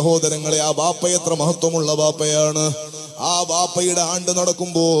സംഭാവനയല്ലേ സഹോദരങ്ങളെ. ആ ബാപ്പ എത്ര മഹത്വമുള്ള ബാപ്പയാണ്. ആ ബാപ്പയുടെ ആണ്ട്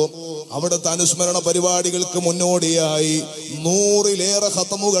നടക്കുമ്പോ അവിടുത്തെ അനുസ്മരണ പരിപാടികൾക്ക് മുന്നോടിയായി 100-ലേറെ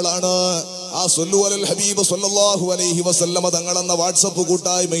ഖതമുകളാണ് ആ സല്ലു അലൽ ഹബീബ് സല്ലല്ലാഹു അലൈഹി വസല്ലമ തങ്ങളെന്ന വാട്സപ്പ്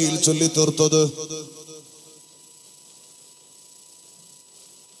കൂട്ടായ്മയിൽ ചൊല്ലി തീർത്തത്.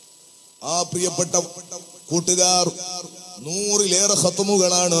 ആ പ്രിയപ്പെട്ട കൂട്ടുകാർ 100-ലേറെ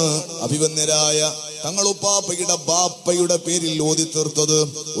ഖതമുകളാണ് അഭിവന്യരായ തങ്ങളുപ്പാപ്പയുടെ ബാപ്പയുടെ പേരിൽ ഓതി തീർത്തത്.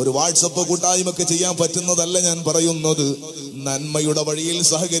 ഒരു വാട്സപ്പ് കൂട്ടായ്മക്ക് ചെയ്യാൻ പറ്റുന്നതല്ല ഞാൻ പറയുന്നത്. നന്മയുടെ വഴിയിൽ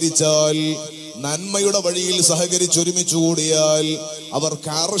സഹകരിച്ചാൽ, നന്മയുടെ വഴിയിൽ സഹകരിച്ചൊരുമിച്ചു കൂടിയാൽ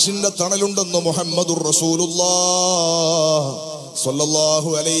അവർക്ക് അർശിന്റെ തണലുണ്ടെന്ന് മുഹമ്മദുർ റസൂലുള്ളാഹ് സ്വല്ലല്ലാഹു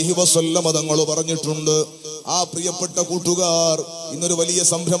അലൈഹി വസല്ലം തങ്ങൾ പറഞ്ഞിട്ടുണ്ട്. ആ പ്രിയപ്പെട്ട കൂട്ടുകാർ ഇന്നൊരു വലിയ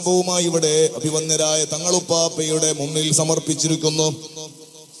സംരംഭവുമായി ഇവിടെ അഭിവന്യരായ തങ്ങളുപ്പാപ്പയുടെ മുന്നിൽ സമർപ്പിച്ചിരിക്കുന്നു.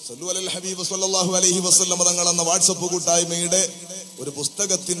 സല്ലു അലൽ ഹബീബ് സ്വല്ലല്ലാഹു അലൈഹി വസല്ലം തങ്ങൾ എന്ന വാട്സപ്പ് കൂട്ടായ്മയുടെ ഒരു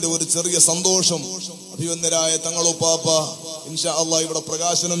പുസ്തകത്തിന്റെ ഒരു ചെറിയ സന്തോഷം അഭിവന്യരായ തങ്ങളുപ്പാപ്പ ഇൻഷാ അല്ലാഹ് ഇവിടെ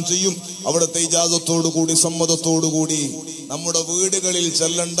പ്രകാശനം ചെയ്യും. അവിടുത്തെ ഇജാസത്തോടുകൂടി സമ്മതത്തോടുകൂടി നമ്മുടെ വീടുകളിൽ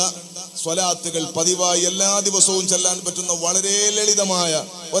ചെല്ലേണ്ട സ്വലാത്തുകൾ പതിവായി എല്ലാ ദിവസവും ചെല്ലാൻ പറ്റുന്ന വളരെ ലളിതമായ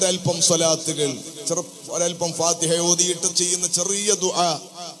ഒരൽപ്പം സ്വലാത്തുകൾ, ഒരൽപ്പം ഫാത്തിഹ ഓതിയിട്ട് ചെയ്യുന്ന ചെറിയ ദുആ,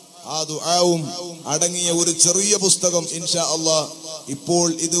 ആ ദുആവും അടങ്ങിയ ഒരു ചെറിയ പുസ്തകം ഇൻഷാ അല്ലാഹ് ഇപ്പോൾ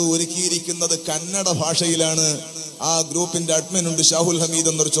ഇത് ഒരുക്കിയിരിക്കുന്നത് കന്നഡ ഭാഷയിലാണ്. ആ ഗ്രൂപ്പിന്റെ അഡ്മിൻ ഉണ്ട് ഷാഹുൽ ഹമീദ്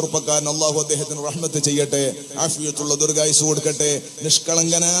എന്നൊരു ചെറുപ്പക്കാരൻ. അള്ളാഹു അദ്ദേഹത്തിന് റഹ്മത്ത് ചെയ്യട്ടെ, ആഫിയത്തുള്ള ദീർഘായുസ്സ് കൊടുക്കട്ടെ.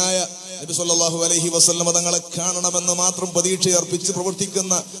 നിഷ്കളങ്കനായ നബി സല്ലല്ലാഹു അലൈഹി വസല്ലം തങ്ങളെ കാണണമെന്ന് മാത്രം പ്രതീക്ഷയർപ്പിച്ച്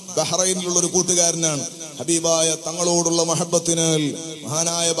പ്രവർത്തിക്കുന്ന ബഹ്റൈനിലുള്ള ഒരു കൂട്ടുകാരനാണ്. ഹബീബായ തങ്ങളോടുള്ള മഹബത്തിനാൽ,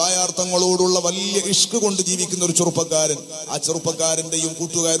 മഹാനായ ബായാർ തങ്ങളോടുള്ള വലിയ ഇഷ്ക് കൊണ്ട് ജീവിക്കുന്ന ഒരു ചെറുപ്പക്കാരൻ. ആ ചെറുപ്പക്കാരന്റെയും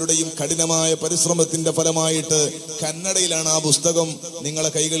കൂട്ടുകാരുടെയും കഠിനമായ പരിശ്രമത്തിന്റെ ഫലമായിട്ട് കന്നഡയിലാണ് ആ പുസ്തകം നിങ്ങളെ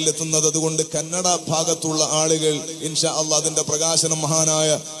കൈകളിലെത്തുന്നത്. അതുകൊണ്ട് കന്നഡ ഭാഗത്തുള്ള ആളുകൾ ഇൻഷാ അല്ലാഹ് അതിന്റെ പ്രകാശനം മഹാനായ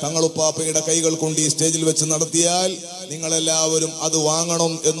തങ്ങളുപ്പാപ്പയുടെ കൈകൾ കൊണ്ട് ഈ സ്റ്റേജിൽ വെച്ച് നടത്തിയാൽ നിങ്ങളെല്ലാവരും അത്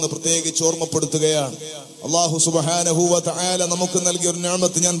വാങ്ങണം എന്ന് പ്രത്യേകിച്ച് ഓർമ്മപ്പെടുത്തുകയാണ്. അല്ലാഹു സുബ്ഹാനഹു വ തആല നമുക്ക് നൽകിയ ഒരു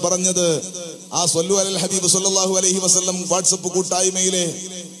നിഅമത്ത് ഞാൻ പറഞ്ഞത്, ആ സല്ലു അലൽ ഹബീബ് സല്ലല്ലാഹു അലൈഹി വസല്ലം വാട്സപ്പ് കൂട്ടായ്മയിലെ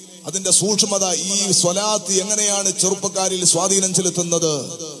അതിന്റെ സൂക്ഷ്മത, ഈ സ്വലാത്ത് എങ്ങനെയാണ് ചെറുപ്പക്കാരിൽ സ്വാധീനം ചെലുത്തുന്നത്.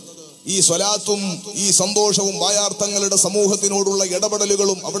 ഈ സ്വലാത്തും ഈ സന്തോഷവും ബായാർത്ഥങ്ങളുടെ സമൂഹത്തിനോടുള്ള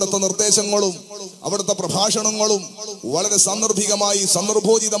ഇടപെടലുകളും അവിടുത്തെ നിർദ്ദേശങ്ങളും അവിടുത്തെ പ്രഭാഷണങ്ങളും വളരെ സന്ദർഭികമായി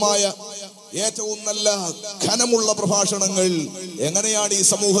സന്ദർഭോചിതമായ ഏറ്റവും നല്ല ഘനമുള്ള പ്രഭാഷണങ്ങൾ എങ്ങനെയാണ് ഈ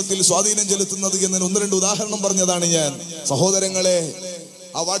സമൂഹത്തിൽ സ്വാധീനം ചെലുത്തുന്നത് എന്നതിന് 1-2 ഉദാഹരണം പറഞ്ഞതാണ് ഞാൻ. സഹോദരങ്ങളെ,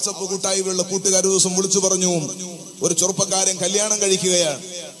 ആ വാട്സപ്പ് കൂട്ടായ്മയുള്ള കൂട്ടുകാർ ദിവസം വിളിച്ചു പറഞ്ഞു, ഒരു ചെറുപ്പക്കാരൻ കല്യാണം കഴിക്കുകയാണ്.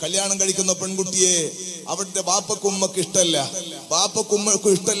 കല്യാണം കഴിക്കുന്ന പെൺകുട്ടിയെ അവരുടെ ബാപ്പക്കും ഉമ്മക്ക് ഇഷ്ടമല്ല. ബാപ്പക്കും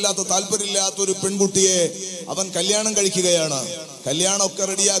ഉമ്മക്കും ഇഷ്ടമില്ലാത്ത താല്പര്യമില്ലാത്ത ഒരു പെൺകുട്ടിയെ അവൻ കല്യാണം കഴിക്കുകയാണ്. കല്യാണമൊക്കെ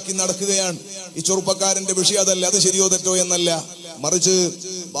റെഡിയാക്കി നടക്കുകയാണ്. ഈ ചെറുപ്പക്കാരന്റെ വിഷയം അതല്ല, അത് ശരിയോ തെറ്റോ എന്നല്ല, മറിച്ച്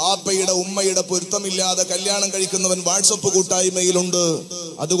ബാപ്പയുടെ ഉമ്മയുടെ പൊരുത്തമില്ലാതെ കല്യാണം കഴിക്കുന്നവൻ വാട്സപ്പ് കൂട്ടായ്മയിലുണ്ട്.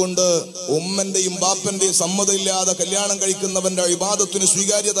 അതുകൊണ്ട് ഉമ്മന്റെയും ബാപ്പന്റെയും സമ്മതമില്ലാതെ കല്യാണം കഴിക്കുന്നവന്റെ ഇബാദത്തിന്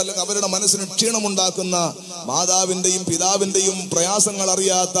സ്വീകാര്യത അല്ലെങ്കിൽ അവരുടെ മനസ്സിന് ക്ഷീണമുണ്ടാക്കുന്ന, മാതാവിന്റെയും പിതാവിന്റെയും പ്രയാസങ്ങൾ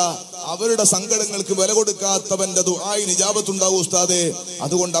അറിയാത്ത, അവരുടെ സങ്കടങ്ങൾക്ക് വില കൊടുക്കാത്തവന്റെ ദുആഇന് ഇജാബത്തുണ്ടാവും ഉസ്താദേ.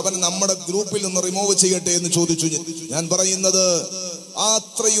 അതുകൊണ്ട് അവൻ നമ്മുടെ ഗ്രൂപ്പിൽ നിന്ന് റിമൂവ് ചെയ്യട്ടെ എന്ന് ചോദിച്ചു. ഞാൻ പറയുന്നത്,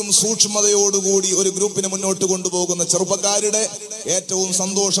 അത്രയും സൂക്ഷ്മതയോടുകൂടി ഒരു ഗ്രൂപ്പിനെ മുന്നോട്ട് കൊണ്ടുപോകുന്ന ചെറുപ്പക്കാരുടെ ഏറ്റവും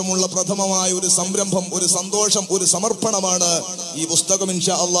സന്തോഷമുള്ള പ്രഥമമായ ഒരു സംരംഭം, ഒരു സന്തോഷം, ഒരു സമർപ്പണമാണ് ഈ പുസ്തകം.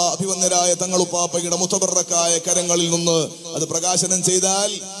 ഇൻഷാ അല്ലാഹ് അഭിവന്ദരായ തങ്ങളുപ്പാപ്പയുടെ മുതബറക്കായ കരങ്ങളിൽ നിന്ന് അത് പ്രകാശനം ചെയ്താൽ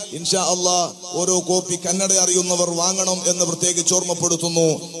ഇൻഷാ അല്ലാഹ് ഓരോ കോപ്പി കന്നഡ അറിയുന്നവർ വാങ്ങണം എന്ന് പ്രത്യേകിച്ച് ഓർമ്മപ്പെടുത്തുന്നു.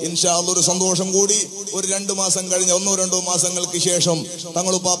 ഇൻഷാ അല്ലാഹ് ഒരു സന്തോഷം കൂടി ഒരു 2 മാസം കഴിഞ്ഞ് 1-2 മാസങ്ങൾക്ക് ശേഷം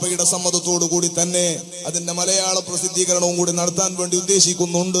തങ്ങളുപ്പാപ്പയുടെ സമ്മതത്തോടു കൂടി തന്നെ അതിന്റെ മലയാള പ്രസിദ്ധീകരണവും കൂടി നടത്താൻ വേണ്ടി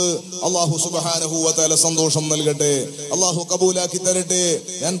ഉദ്ദേശിക്കുന്നുണ്ട്. അല്ലാഹു സുബ്ഹാനഹു വ തആല സന്തോഷം നൽകട്ടെ, അല്ലാഹു കബൂലാക്കി തരട്ടെ.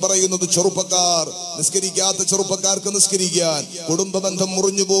 ഞാൻ പറയുന്നത്, ചെറുപ്പക്കാർ, നിസ്കരിക്കാത്ത ചെറുപ്പക്കാർക്ക് നിസ്കരിക്കാൻ, കുടുംബ ബന്ധം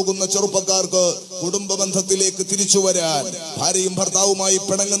മുറിഞ്ഞു പോകുന്ന ചെറുപ്പക്കാർക്ക് കുടുംബ ബന്ധത്തിലേക്ക് തിരിച്ചു വരാൻ, ഭാര്യയും ഭർത്താവുമായി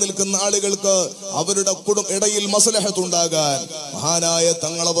പിണങ്ങി നിൽക്കുന്ന ആളുകൾക്ക് അവരുടെ ഇടയിൽ മസ്ലഹത്ത് ഉണ്ടാകാൻ മഹാനായ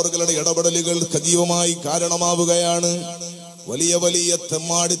തങ്ങളവറുകളുടെ ഇടപെടലുകൾ സജീവമായി കാരണമാവുകയാണ്. വലിയ വലിയ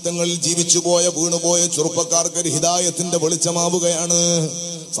തെമ്മാടിത്തങ്ങളിൽ ജീവിച്ചുപോയ വീണുപോയ ചെറുപ്പക്കാർക്ക് ഹിദായത്തിന്റെ വെളിച്ചമാവുകയാണ്.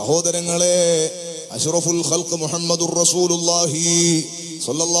 സഹോദരങ്ങളെ, അഷ്റഫുൽ ഖൽഖ് മുഹമ്മദുർ റസൂലുള്ളാഹി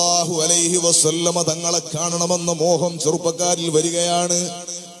സ്വല്ലല്ലാഹു അലൈഹി വസല്ലമ തങ്ങളെ കാണണമെന്ന മോഹം ചെറുപ്പക്കാരിൽ വരികയാണ്.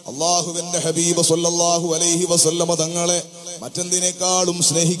 അള്ളാഹുവിന്റെ ഹബീബ് സ്വല്ലല്ലാഹു അലൈഹി വസല്ലമ തങ്ങളെ മറ്റെന്തിനേക്കാളും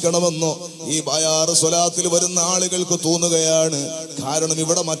സ്നേഹിക്കണമെന്നോ ഈ ബയാർ സ്വലാത്തിൽ വരുന്ന ആളുകൾക്ക് തോന്നുകയാണ്. കാരണം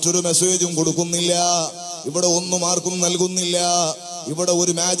ഇവിടെ മറ്റൊരു മെസ്സേജും കൊടുക്കുന്നില്ല, ഇവിടെ ഒന്നും ആർക്കും നൽകുന്നില്ല, ഇവിടെ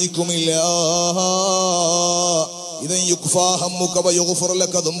ഒരു മാജിക്കുമില്ല.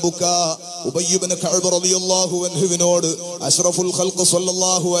 ഉബയ്യ് അഷ്റഫുൽ ഖൽഖ്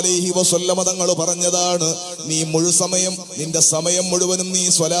സ്വല്ലല്ലാഹു അലൈഹി വസല്ലമ തങ്ങൾ പറഞ്ഞതാണ്, നീ മുഴുസമയം നിന്റെ സമയം മുഴുവനും നീ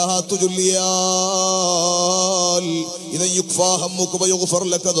സ്വലാത്ത് ചൊല്ലിയാൽ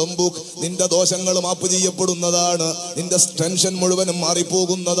നിന്റെ ദോഷങ്ങൾ മാപ്പ് ചെയ്യപ്പെടുന്നതാണ്, നിന്റെ ടെൻഷൻ മുഴുവനും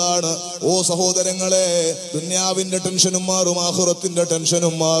മാറിപ്പോകുന്നതാണ്. ഓ സഹോദരങ്ങളെ, ദുനിയാവിന്റെ ടെൻഷനും മാറും, ആഖിറത്തിന്റെ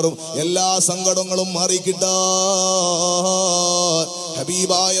ടെൻഷനും മാറും, എല്ലാ സങ്കടങ്ങളും മാറിക്കിട്ടാൻ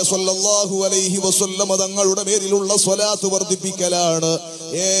ഹബീബായ സ്വല്ലല്ലാഹു അലൈഹി വസല്ലമ തങ്ങളുടെ പേരിലുള്ള സ്വലാത്ത് വർദ്ധിപ്പിക്കലാണ്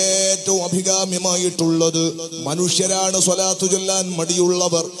ഏറ്റവും അഭികാമ്യമായിട്ടുള്ളത്. മനുഷ്യരാണ് സ്വലാത്ത് ചൊല്ലാൻ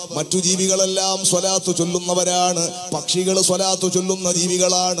മടിയുള്ളവർ, മറ്റു ജീവികളെല്ലാം സ്വലാത്ത് ചൊല്ലുന്നവരാണ്. പക്ഷികൾ സ്വലാത്ത് ചൊല്ലുന്ന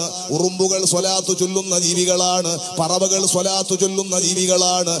ജീവികളാണ്, ഉറുമ്പുകൾ സ്വലാത്ത് ചൊല്ലുന്ന ജീവികളാണ്, പറവകൾ സ്വലാത്ത് ചൊല്ലുന്ന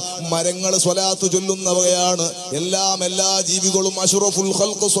ജീവികളാണ്, മരങ്ങൾ സ്വലാത്ത് ചൊല്ലുന്നവയാണ്. എല്ലാ ജീവികളും അഷ്റഫുൽ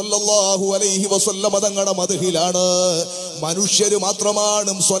ഖൽഖ് സ്വല്ലല്ലാഹു അലൈഹി വസല്ലമ തങ്ങളുടെ മദ്ഹിലാണ്. മനുഷ്യർ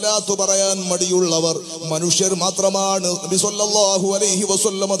മാത്രമാണ് സ്വലാത്ത് പറയാൻ മടിയുള്ളവർ, മനുഷ്യർ മാത്രമാണ് നബി സ്വല്ലല്ലാഹു അലൈഹി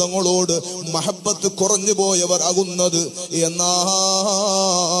വസല്ലമ തങ്ങളോട് മഹബ്ബത്ത് കുറഞ്ഞു പോയവർ ആകുന്നത്.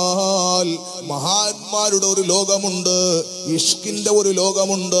 എന്നാൽ മഹാന്മാരുടെ ഒരു ലോകമുണ്ട്, ഇഷ്കിന്റെ ഒരു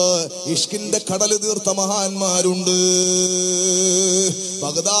ലോകമുണ്ട്, ഇഷ്കിന്റെ കടൽ തീർത്ത മഹാന്മാരുണ്ട്.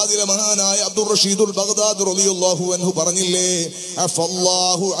 ബഗ്ദാദിലെ മഹാനായ അബ്ദുർ റഷീദുൽ ബഗ്ദാദി റളിയല്ലാഹു അൻഹു പറഞ്ഞില്ലേ,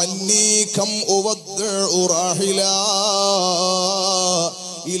 അഫല്ലാഹു അന്നീ കം ഉവദ്ദഉ റാഹിലാ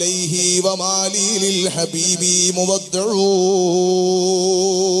ഇലൈഹി വമാലി ലിൽ ഹബീബി മുവദ്ദഉ.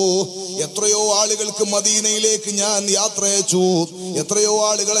 എത്രയോ ആളുകൾക്ക് മദീനയിലേക്ക് ഞാൻ യാത്ര അയച്ചു, എത്രയോ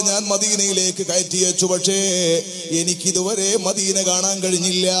ആളുകളെ ഞാൻ മദീനയിലേക്ക് കയറ്റിയച്ചു, പക്ഷേ എനിക്കിതുവരെ മദീന കാണാൻ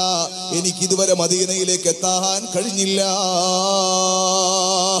കഴിഞ്ഞില്ല, എനിക്കിതുവരെ മദീനയിലേക്ക് എത്താൻ കഴിഞ്ഞില്ല.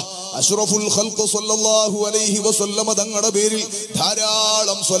 അഷ്റഫുൽ ഖൽഖ് സ്വല്ലല്ലാഹു അലൈഹി വസല്ലമ തങ്ങളുടെ പേരിൽ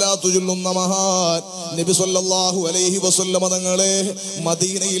ധാരാളം സ്വലാത്ത് ചൊല്ലുന്ന മഹാൻ നബി സ്വല്ലല്ലാഹു അലൈഹി വസല്ലമ തങ്ങളെ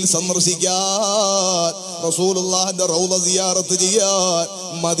മദീനയിൽ സന്ദർശിക്കാൻ, റസൂലുള്ളാഹിന്റെ റൗള സിയാറത്ത് ചെയ്യാൻ,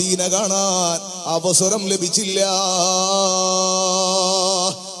 മദീന കാണാൻ അവസരം ലഭിച്ചില്ല.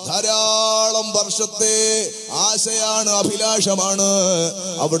 ധാരാളം വർഷത്തെ ആശയാണ്, അഭിലാഷമാണ്.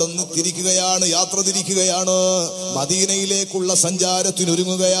 അവിടുന്ന് തിരിക്കുകയാണ്, യാത്ര തിരിക്കുകയാണ്, മദീനയിലേക്കുള്ള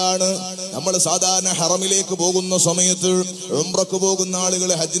സഞ്ചാരത്തിനൊരുങ്ങുകയാണ്. നമ്മൾ സാധാരണ ഹറമിലേക്ക് പോകുന്ന സമയത്ത് ഉംറക്ക് പോകുന്ന ആളുകൾ,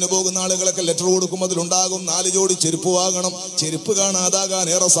 ഹജ്ജിന് പോകുന്ന ആളുകളൊക്കെ ലെറ്റർ കൊടുക്കും, അതിലുണ്ടാകും 4 ജോഡി ചെരുപ്പ് വാങ്ങണം. ചെരുപ്പ് കാണാതാകാൻ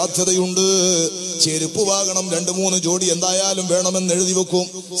ഏറെ സാധ്യതയുണ്ട്. ചെരുപ്പ് വാങ്ങണം, 2-3 ജോഡി എന്തായാലും വേണമെന്ന് എഴുതി വെക്കും.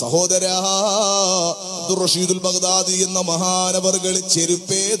 സഹോദരാ, അബ്ദുർ റഷീദുൽ ബഗ്ദാദി എന്ന മഹാനവർകൾ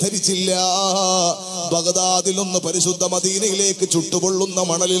ചെരുപ്പേ ധരിച്ചില്ല. ബഗ്ദാദിൽ നിന്ന് പരിശുദ്ധ മദീനയിലേക്ക് ചുട്ടുപൊള്ളുന്ന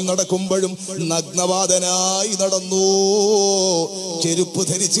മണലിൽ നടക്കുമ്പോഴും നഗ്നവാദനായി നടന്നു, ചെരുപ്പ്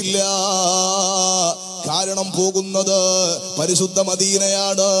ധരിച്ചില്ല. കാരണം പോകുന്നത് പരിശുദ്ധ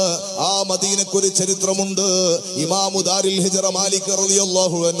മദീനയാണ്. ആ മദീനക്കൊരു ചരിത്രമുണ്ട്. ഇമാമു ദാരിൽ ഹിജ്റ മാലിക്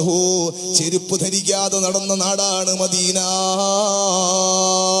റളിയല്ലാഹു അൻഹു ചെരുപ്പ് ധരിക്കാതെ നടന്ന നാടാണ് മദീന.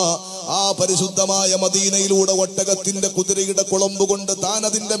 ആ പരിശുദ്ധമായ മദീനയിലൂടെ ഒട്ടകത്തിന്റെ കുതിരയുടെ കുളമ്പ് കൊണ്ട് താൻ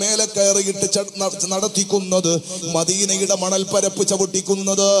അതിന്റെ മേലെ കയറിയിട്ട് നടത്തിക്കുന്നത്, മദീനയുടെ മണൽപ്പരപ്പ്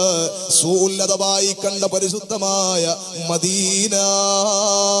ചവിട്ടിക്കുന്നത് സുഉന്നതമായി കണ്ട പരിശുദ്ധമായ മദീന.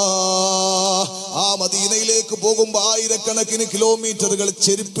 ആ മദീനയിലേക്ക് പോകുമ്പോൾ ആയിരക്കണക്കിന് കിലോമീറ്ററുകൾ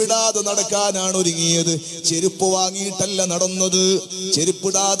ചെരുപ്പിടാതെ നടക്കാനാണ് ഒരുങ്ങിയത്. ചെരുപ്പ് വാങ്ങിയിട്ടല്ല നടന്നത്,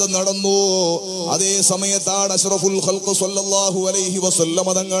 ചെരുപ്പിടാതെ നടന്നു. അതേ സമയത്താണ് അഷ്റഫുൽ ഖൽഖ് സ്വല്ലല്ലാഹു അലൈഹി വസല്ലമ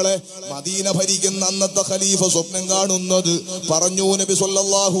തങ്ങളെ മദീന ഭരിക്കുന്ന അന്നത്തെ ഖലീഫ സ്വപ്നം കാണുന്നത്. പറഞ്ഞു നബി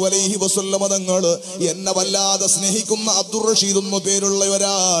സ്വല്ലല്ലാഹു അലൈഹി വസല്ലമ തങ്ങൾ എന്നെ വല്ലാതെ സ്നേഹിക്കുന്ന അബ്ദുർ റഷീദ് എന്നു പേരുള്ള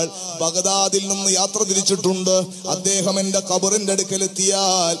ഒരാൾ ബഗ്ദാദിൽ നിന്ന് യാത്ര തിരിച്ചിട്ടുണ്ട്. അദ്ദേഹം എന്റെ ഖബറിന്റെ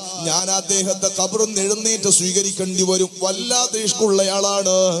അടുക്കലെത്തിയാൽ ഞാൻ അദ്ദേഹത്തെ ഖബറിൽ എഴുന്നേറ്റ് സ്വീകരിക്കേണ്ടി വരും. വല്ലാതെ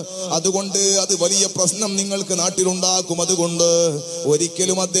ഇഷ്കുള്ളയാളാണ്. അതുകൊണ്ട് അത് വലിയ പ്രശ്നം നിങ്ങൾക്ക് നാട്ടിലുണ്ടാക്കും. അതുകൊണ്ട്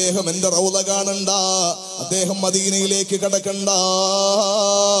ഒരിക്കലും അദ്ദേഹം എന്റെ റൗള കാണണ്ട, അദ്ദേഹം മദീനയിലേക്ക് കടക്കണ്ട.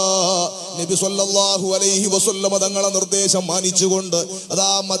 നബി സല്ലല്ലാഹു അലൈഹി വസല്ലമ തങ്ങളെ നിർദ്ദേശം മാനിച്ചുകൊണ്ട്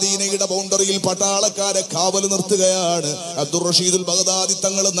അതാ മദീനയുടെ ബൗണ്ടറിയിൽ പട്ടാളക്കാരെ കാവൽ നിർത്തുകയാണ്. അബ്ദുർ റഷീദുൽ ബഗ്ദാദി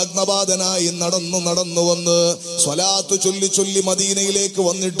തങ്ങൾ നഗ്നപാതനായി നടന്നു വന്ന് സ്വലാത്ത് ചൊല്ലി മദീനയിലേക്ക്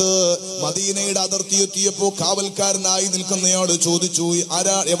വന്നിട്ട് മദീനയുടെ അതിർത്തി എത്തിയപ്പോ കാവൽക്കാരനായി നിൽക്കുന്നയാൾ ചോദിച്ചു,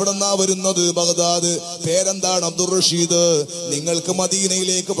 ആരാ, എവിടെന്നാ വരുന്നത്? ബഗ്ദാദ്. പേരെന്താണ്? അബ്ദുർ റഷീദ്. നിങ്ങൾക്ക്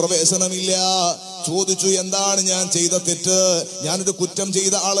മദീനയിലേക്ക് പ്രവേശനമില്ല. ചോദിച്ചു, എന്താണ് ഞാൻ ചെയ്ത തെറ്റ്? ഞാനൊരു കുറ്റം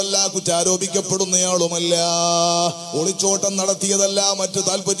ചെയ്ത ആളല്ല, കുറ്റാരോപിക്കപ്പെടുന്നയാളുമല്ല, ഒളിച്ചോട്ടം നടത്തിയതല്ല, മറ്റു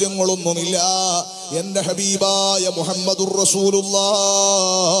താല്പര്യങ്ങളൊന്നുമില്ല. എന്റെ ഹബീബായ മുഹമ്മദുർ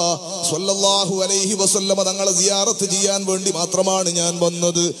റസൂലുള്ളാഹ് സ്വല്ലല്ലാഹു അലൈഹി വസല്ലമ തങ്ങളെ സിയാറത്ത് ചെയ്യാൻ വേണ്ടി മാത്രമാണ് ഞാൻ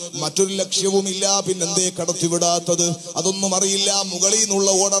വന്നത്, മറ്റൊരു ലക്ഷ്യവുമില്ല. പിന്നെന്തേ കടത്തിവിടാത്തത്? അതൊന്നും അറിയില്ല, മുകളിൽ നിന്നുള്ള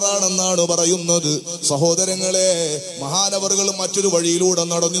ഓർഡറാണെന്നാണ് പറയുന്നത്. സഹോദരങ്ങളെ, മഹാനവറുകൾ മറ്റൊരു വഴിയിലൂടെ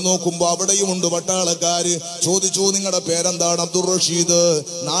നടന്നു നോക്കുമ്പോ അവിടെയുമുണ്ട് പട്ടാളക്കാര്. ചോദിച്ചു, നിങ്ങളുടെ പേരെന്താണ്? അബ്ദുർ റഷീദ്.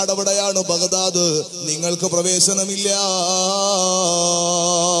 നാടെവിടെയാണ്? ബഗ്ദാദ്. നിങ്ങൾക്ക് പ്രവേശനമില്ല.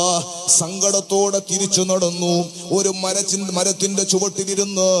 സങ്കടത്തോടെ തിരിച്ചു നടന്നു. ഒരു മരത്തിന്റെ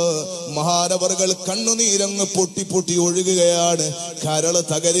ചുവട്ടിലിരുന്ന് മഹാനവറുകൾ കണ്ണുനീരങ്ങ് പൊട്ടി ഒഴുകുകയാണ്. കരള്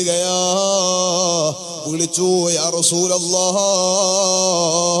തകരുകയാ. വിളിച്ചു, യാ റസൂലല്ലാഹ്,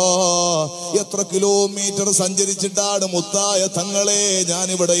 എത്ര കിലോമീറ്റർ സഞ്ചരിച്ചിട്ടാണ് മുത്തായ തങ്ങളെ ഞാൻ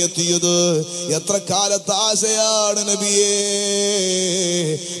ഇവിടെ എത്തിയത്? എത്ര കാലത്തെ ആശയാണ് നബിയേ.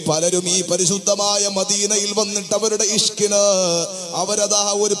 പലരും ഈ പരിശുദ്ധമായ മദീനയിൽ വന്നിട്ട് അവരുടെ ഇഷ്കിന് അവരതാ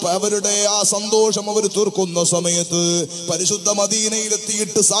അവരുടെ ആ സന്തോഷം അവർ തീർക്കുന്ന സമയത്ത്, പരിശുദ്ധ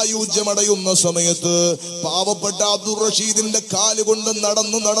മദീനയിലെത്തിയിട്ട് സായുജ്യമടയുന്ന സമയത്ത് പാവപ്പെട്ട അബ്ദുർ റഷീദിന്റെ കാലുകൊണ്ട്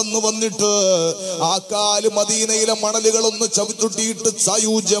നടന്നു വന്നിട്ട് ആ കാല് മദീനയിലെ മണലുകളൊന്ന് ചവിട്ടുട്ടിയിട്ട്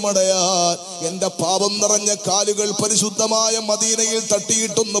സായുജ്യമടയാൻ എന്റെ പാപം നിറഞ്ഞ കാലുകൾ പരിശുദ്ധമായ മദീനയിൽ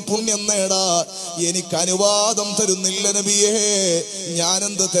തട്ടിയിട്ടൊന്ന് പുണ്യം നേടാൻ എനിക്ക് അനുവാദം തരുന്നില്ല നബിയേ.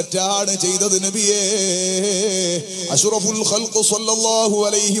 ഞാനെന്ത് തെറ്റാണ് ചെയ്തത് നബിയേ? അഷ്റഫുൽ ഖൽഖ് സ്വല്ലല്ലാഹു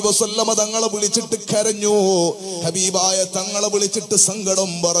അലൈഹി വസല്ലമ തങ്ങളെ വിളിച്ചിട്ട് കരഞ്ഞു. ഹബീബായ തങ്ങളെ വിളിച്ചിട്ട്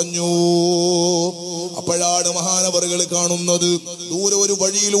സങ്കടം പറഞ്ഞു. അപ്പോഴാണ് മഹാനവറുകൾ കാണുന്നത്, ദൂരെ ഒരു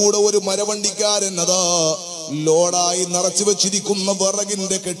വഴിയിലൂടെ ഒരു മരവണ്ടിക്കാരൻ അതാ ലോഡായി നിറച്ചു വെച്ചിരിക്കുന്ന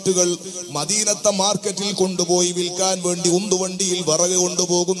വിറകിന്റെ കെട്ടുകൾ മദീനത്തെ മാർക്കറ്റിൽ കൊണ്ടുപോയി വിൽക്കാൻ വേണ്ടി ഉന്തുവണ്ടിയിൽ വിറക്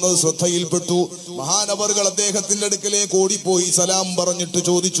കൊണ്ടുപോകുന്നത് ശ്രദ്ധയിൽപ്പെട്ടു. മഹാനവറുകൾ അദ്ദേഹത്തിന്റെ അടുക്കലേക്ക് ഓടിപ്പോയി സലാം പറഞ്ഞിട്ട്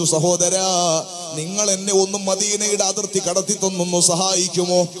ചോദിച്ചു, സഹോദരാ, നിങ്ങൾ എന്നെ ഒന്നും മദീനയുടെ അതിർത്തി കടത്തി തന്നൊന്നു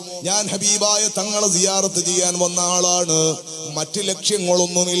സഹായിക്കുമോ? ഞാൻ ഹബീബായ തങ്ങളെ സിയാറത്ത് ചെയ്യാൻ വന്ന ആളാണ്, മറ്റ്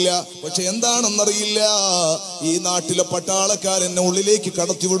ലക്ഷ്യങ്ങളൊന്നുമില്ല. പക്ഷെ എന്താണെന്നറിയില്ല, ഈ നാട്ടിലെ പട്ടാളക്കാർ എന്നെ ഉള്ളിലേക്ക്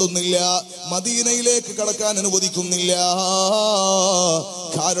കടത്തിവിടുന്നില്ല, മദീനയിലേക്ക് കടക്കാൻ അനുവദിക്കുന്നില്ല.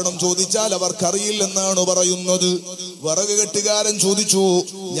 കാരണം ചോദിച്ചാൽ അവർക്കറിയില്ലെന്നാണ് പറയുന്നത്. വിറക് കെട്ടുകാരൻ ചോദിച്ചു,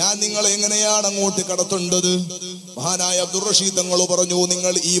 ഞാൻ നിങ്ങളെ എങ്ങനെയാണ് അങ്ങോട്ട് കടത്തേണ്ടത്? മഹാനായ അബ്ദുർ റഷീദ് തങ്ങൾ പറഞ്ഞു,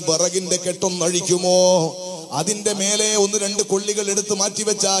 നിങ്ങൾ ഈ വിറകിന്റെ കെട്ടൊന്നഴിക്കുമോ? അതിന്റെ മേലെ 1-2 കൊള്ളികൾ എടുത്ത്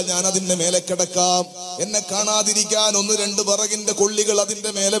മാറ്റിവെച്ചാൽ ഞാൻ അതിന്റെ മേലെ കിടക്കാം. എന്നെ കാണാതിരിക്കാൻ 1-2 വിറകിന്റെ കൊള്ളികൾ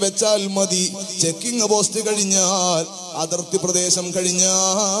അതിന്റെ മേലെ വെച്ചാൽ മതി. ചെക്കിംഗ് പോസ്റ്റ് കഴിഞ്ഞാൽ, അതിർത്തി പ്രദേശം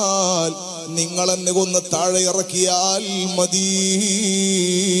കഴിഞ്ഞാൽ നിങ്ങൾ എന്നെ ഒന്ന് താഴെ ഇറക്കിയാൽ മതി.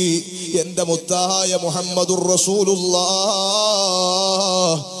 എന്റെ മുത്തായ മുഹമ്മദുർ റസൂലുള്ളാഹ്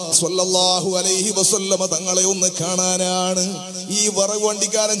സ്വല്ലല്ലാഹു അലൈഹി വസല്ലമ തങ്ങളെ ഒന്ന് കാണാനാണ്. ഈ വിറക്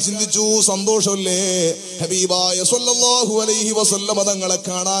വണ്ടിക്കാരൻ ചിന്തിച്ചു, സന്തോഷമല്ലേ, ഹബീബായ സ്വല്ലല്ലാഹു അലൈഹി വസല്ലമ തങ്ങളെ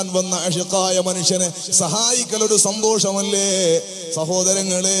കാണാൻ വന്ന അശിഖായ മനുഷ്യനെ സഹായിക്കലൊരു സന്തോഷമല്ലേ.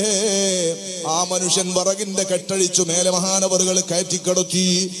 സഹോദരങ്ങളെ, ആ മനുഷ്യൻ വിറകിന്റെ കെട്ടഴിച്ചു മേലെ മഹാനവറുകൾ കയറ്റിക്കടത്തി.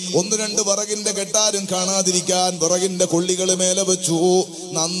 1-2 വിറകിന്റെ കെട്ടാരും കാണാതിരിക്കാൻ വിറകിന്റെ കൊള്ളികൾ മേലെ വെച്ചു.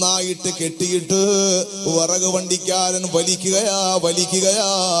 നന്നായിട്ട് കെട്ടിയിട്ട് വിറക് വണ്ടിക്കാരൻ വലിക്കുകയാ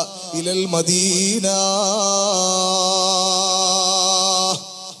ഇലൽ മദീന.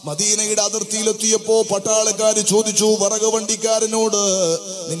 മദീനയുടെ അതിർത്തിയിലെത്തിയപ്പോ പട്ടാളക്കാര് ചോദിച്ചു വിറക് വണ്ടിക്കാരനോട്,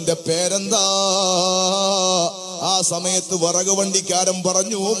 നിന്റെ പേരെന്താ? ആ സമയത്ത് വിറക് വണ്ടിക്കാരൻ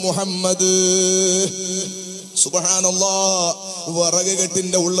പറഞ്ഞു, മുഹമ്മദ്. സുബ്ഹാനല്ലാഹ്, വിറക്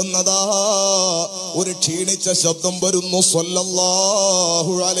കെട്ടിന്റെ ഉള്ളുന്നതാ ഒരു ക്ഷീണിച്ച ശബ്ദം വരുന്നു,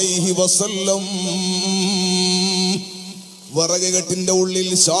 സ്വല്ലല്ലാഹു അലൈഹി വസല്ലം. വിറക് കെട്ടിന്റെ ഉള്ളിൽ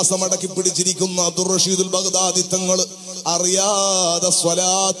ശ്വാസമടക്കി പിടിച്ചിരിക്കുന്ന അബ്ദുർ റഷീദുൽ ബഗ്ദാദി തങ്ങൾ അറിയാതെ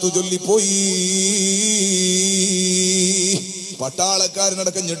സ്വലാത്ത് ചൊല്ലിപ്പോയി.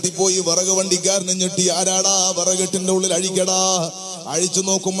 പട്ടാളക്കാരനടക്കം ഞെട്ടിപ്പോയി, വിറക് വണ്ടിക്കാരന് ഞെട്ടി. ആരാടാ വിറകെട്ടിന്റെ ഉള്ളിൽ? അഴിക്കടാ. അഴിച്ചു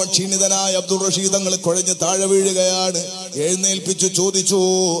നോക്കുമ്പോൾ ക്ഷീണിതനായ അബ്ദുർ റഷീദ് തങ്ങൾ കുഴഞ്ഞ് താഴെ വീഴുകയാണ്. എഴുന്നേൽപ്പിച്ചു ചോദിച്ചു,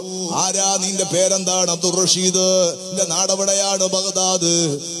 ആരാ? നിന്റെ പേരെന്താണ്? അബ്ദുർ റഷീദ്. നിന്റെ നാടെവിടെയാണ്? ബഗ്ദാദ്.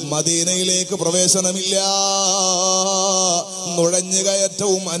 മദീനയിലേക്ക് പ്രവേശനമില്ല,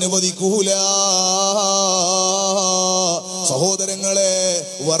 നുഴഞ്ഞുകയറ്റവും അനുവദിക്കൂല. സഹോദരങ്ങളെ,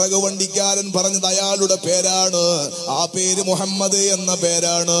 വിറക് വണ്ടിക്കാരൻ പറഞ്ഞത് അയാളുടെ പേരാണ്. ആ പേര് മുഹമ്മദ് എന്ന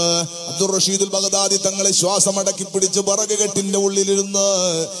പേരാണ്. അബ്ദുർ റഷീദുൽ ബഗ്ദാദി തങ്ങളെ ശ്വാസമടക്കി പിടിച്ച് വിറക് കെട്ടിന്റെ ഉള്ളിലിരുന്ന്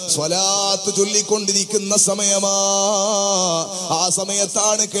സ്വലാത്ത് ചൊല്ലിക്കൊണ്ടിരിക്കുന്ന സമയമാ. ആ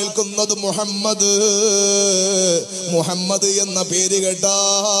സമയത്താണ് കേൾക്കുന്നത് മുഹമ്മദ്. മുഹമ്മദ് എന്ന പേര് കേട്ടാൽ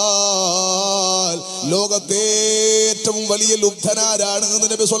ലോകത്തെ ഏറ്റവും വലിയ ലുബ്ധനാരാണ് എന്ന്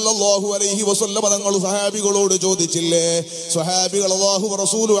നബി സല്ലല്ലാഹു അലൈഹി വസല്ലം തങ്ങൾ സഹാബികളോട് ചോദിച്ചില്ലേ? സ്വഹാബികൾ അല്ലാഹു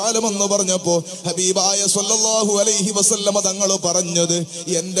റസൂലു ആലം എന്ന് പറഞ്ഞപ്പോ ഹബീബായ സല്ലല്ലാഹു അലൈഹി വസല്ലം തങ്ങൾ പറഞ്ഞത്,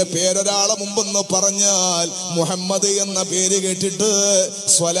 എന്റെ പേരൊരാളെ മുമ്പെന്ന് പറഞ്ഞാൽ മുഹമ്മദ് എന്ന പേര് കേട്ടിട്ട്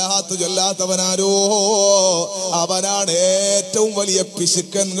സ്വലാത്ത് ചൊല്ലാത്തവനാരോ അവനാണ് ഏറ്റവും വലിയ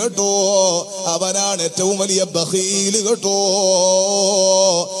പിശുക്കൻ കേട്ടോ, അവനാണ് ഏറ്റവും വലിയ ബഖീൽ കേട്ടോ.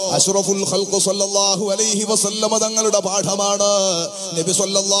 അഷ്റഫുൽ ഖൽഖ് സല്ലല്ലാഹു അലൈഹി വസല്ലം തങ്ങളുടെ പാഠമാണ്, നബി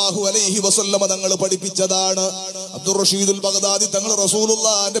സല്ലല്ലാഹു അലൈഹി വസല്ലം തങ്ങൾ പഠിപ്പിച്ചതാണ്. അബ്ദുർ റഷീദുൽ ബഗ്ദാദി തങ്ങൾ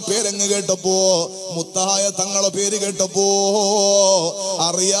റസൂലുള്ളാഹിന്റെ പേരങ്ങ് കേട്ടപ്പോ, മുത്തായ തങ്ങളെ പേര് കേട്ടപ്പോ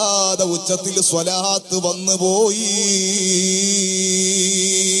അറിയാതെ ഉച്ചത്തിൽ സ്വലാത്ത് വന്നുപോയി.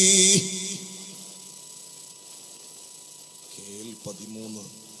 KL-13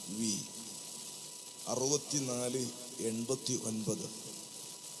 6489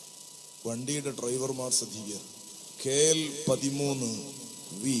 വണ്ടിയുടെ ഡ്രൈവർമാർ ശ്രദ്ധിക്കുക. KL-13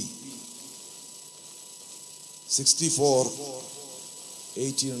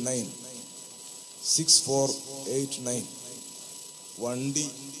 6489 വണ്ടി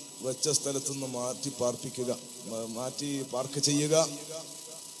വെച്ച സ്ഥലത്തുനിന്ന് മാറ്റി പാർക്ക് ചെയ്യുക.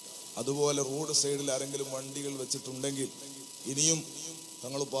 അതുപോലെ റോഡ് സൈഡിൽ ആരെങ്കിലും വണ്ടികൾ വെച്ചിട്ടുണ്ടെങ്കിൽ ഇനിയും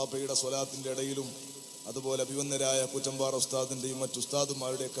തങ്ങൾ പാപ്പയുടെ സ്വലാത്തിന്റെ ഇടയിലും അതുപോലെ അഭിവന്ദരായ കൂറ്റമ്പാറ ഉസ്താദിന്റെയും മറ്റു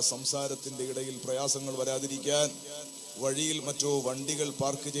ഉസ്താദുമാരുടെയൊക്കെ സംസാരത്തിന്റെ ഇടയിൽ പ്രയാസങ്ങൾ വരാതിരിക്കാൻ വഴിയിൽ മറ്റോ വണ്ടികൾ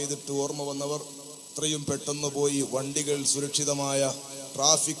പാർക്ക് ചെയ്തിട്ട് ഓർമ്മ വന്നവർ എത്രയും പെട്ടെന്ന് പോയി വണ്ടികൾ സുരക്ഷിതമായ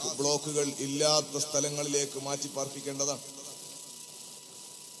ട്രാഫിക് ബ്ലോക്കുകൾ ഇല്ലാത്ത സ്ഥലങ്ങളിലേക്ക് മാറ്റി പാർപ്പിക്കേണ്ടതാണ്.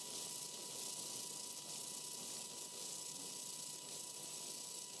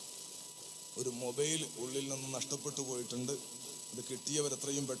 ഒരു മൊബൈൽ ഉള്ളിൽ നിന്ന് നഷ്ടപ്പെട്ടു പോയിട്ടുണ്ട്. ഇത് കിട്ടിയവർ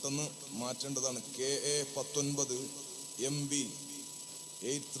എത്രയും പെട്ടെന്ന് മാറ്റേണ്ടതാണ്. KA-19 MB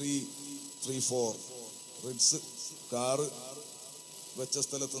 8334 റിഡ്സ് കാറ് വെച്ച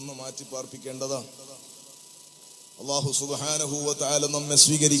സ്ഥലത്തുനിന്ന് മാറ്റി പാർപ്പിക്കേണ്ടതാണ്. അല്ലാഹു സുബ്ഹാനഹു വ തആല നമ്മെ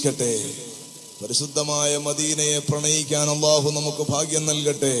സ്വീകരിക്കട്ടെ. പരിശുദ്ധമായ മദീനയെ പ്രണയിക്കാൻ അല്ലാഹു നമുക്ക് ഭാഗ്യം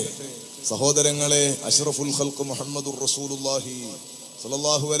നൽകട്ടെ. സഹോദരങ്ങളെ, അഷ്റഫുൽ ഖൽഖ് മുഹമ്മദുർ റസൂലുള്ളാഹി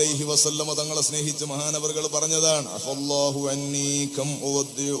സല്ലല്ലാഹു അലൈഹി വസല്ലം തങ്ങളെ സ്നേഹിച്ച മഹാനവറുകൾ പറഞ്ഞതാണ്, അഫല്ലാഹു അന്നി കം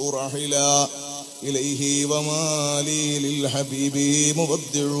ഉവദ്ദിഉ റഹില ഇലൈഹി വമാലി ലിൽ ഹബീബി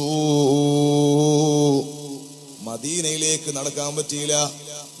മുവദ്ദിഉ. മദീനയിലേക്ക് നടക്കാൻ പറ്റിയില്ല,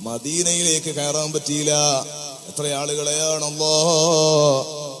 മദീനയിലേക്ക് കയറാൻ പറ്റിയില്ല. എത്ര ആളുകളെയാണ് അല്ലാഹ്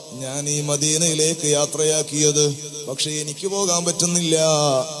ഞാൻ ഈ മദീനയിലേക്ക് യാത്രയാക്കിയത്, പക്ഷെ എനിക്ക് പോകാൻ പറ്റുന്നില്ല.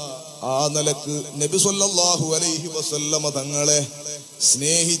 ആ നിലക്ക് നബി സല്ലല്ലാഹു അലൈഹി വസല്ലമ തങ്ങളെ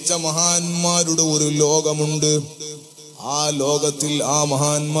സ്നേഹിച്ച മഹാന്മാരുടെ ഒരു ലോകമുണ്ട്. ആ ലോകത്തിൽ ആ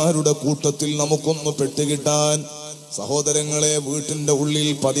മഹാന്മാരുടെ കൂട്ടത്തിൽ നമുക്കൊന്ന് പെട്ടുകിട്ടാൻ സഹോദരങ്ങളെ, വീട്ടിന്റെ ഉള്ളിൽ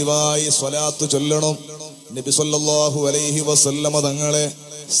പതിവായി സ്വലാത്ത് ചൊല്ലണം. നബി സല്ലല്ലാഹു അലൈഹി വസല്ലമ തങ്ങളെ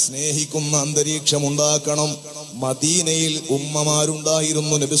സ്നേഹിക്കുന്ന അന്തരീക്ഷം ഉണ്ടാക്കണം. മദീനയിൽ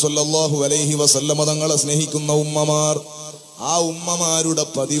ഉമ്മമാരുണ്ടായിരുന്നു, നബി സല്ലല്ലാഹു അലൈഹി വസല്ലമ തങ്ങളെ സ്നേഹിക്കുന്ന ഉമ്മമാർ. ആ ഉമ്മമാരുടെ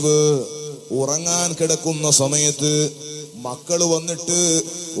പതിവ് ഉറങ്ങാൻ കിടക്കുന്ന സമയത്ത് മക്കള് വന്നിട്ട്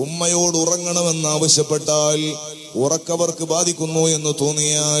ഉമ്മയോട് ഉറങ്ങണമെന്ന് ആവശ്യപ്പെട്ടാൽ, ഉറക്കവർക്ക് ബാധിക്കുന്നു എന്ന്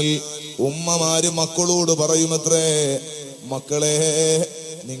തോന്നിയാൽ ഉമ്മമാര് മക്കളോട് പറയുമത്രേ, മക്കളെ,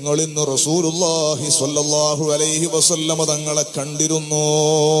 നിങ്ങൾ ഇന്ന് റസൂലുള്ളാഹി സ്വല്ലല്ലാഹു അലൈഹി വസല്ലമ തങ്ങളെ കണ്ടിരുന്നോ?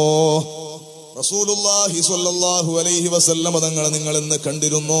 റസൂലുള്ളാഹി സ്വല്ലല്ലാഹു അലൈഹി വസല്ലമ തങ്ങളെ നിങ്ങൾ ഇന്ന്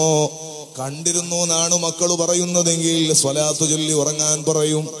കണ്ടിരുന്നോ? കണ്ടിരുന്നു എന്നാണ് മക്കള് പറയുന്നതെങ്കിൽ സ്വലാത്ത് ചൊല്ലി ഉറങ്ങാൻ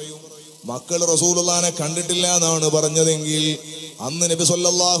പറയും. മക്കൾ റസൂലുള്ളാഹിനെ കണ്ടിട്ടില്ല എന്നാണ് പറഞ്ഞതെങ്കിൽ, അന്ന് നബി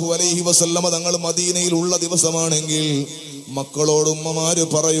സ്വല്ലല്ലാഹു അലൈഹി വസല്ലമ തങ്ങൾ മദീനയിൽ ഉള്ള ദിവസമാണെങ്കിൽ മക്കളോട് ഉമ്മമാര്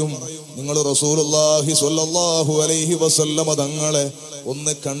പറയും, നിങ്ങൾ റസൂലുള്ളാഹി സ്വല്ലല്ലാഹു അലൈഹി വസല്ലമ തങ്ങളെ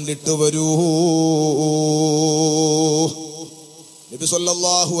ഒന്ന് കണ്ടിട്ട് വരൂ. നബി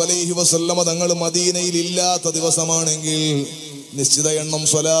സ്വല്ലല്ലാഹു അലൈഹി വസല്ലമ തങ്ങൾ മദീനയിൽ ഇല്ലാത്ത ദിവസമാണെങ്കിൽ നിശ്ചിത എണ്ണം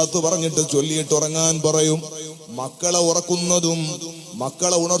സ്വലാത്ത് പറഞ്ഞിട്ട് ചൊല്ലിയിട്ട് ഉറങ്ങാൻ പറയും. മക്കളെ ഉറക്കുന്നതും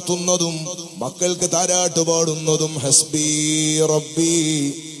മക്കളെ ഉണർത്തുന്നതും മക്കൾക്ക് താരാട്ട് പാടുന്നതും ഹസ്ബി റബ്ബി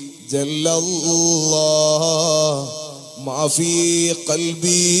ജല്ലല്ലാഹ് മാ ഫീ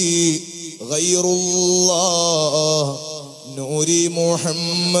ഖൽബി ഗൈറുല്ലാഹ് നൂരി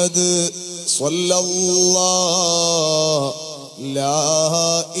മുഹമ്മദ് സ്വല്ലല്ലാഹ് ലാ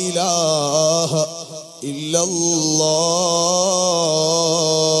ഇലാഹ ഇല്ലല്ലാഹ്.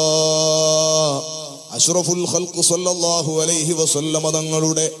 അഷ്റഫുൽ ഖൽഖ് സ്വല്ലല്ലാഹു അലൈഹി വസല്ലമ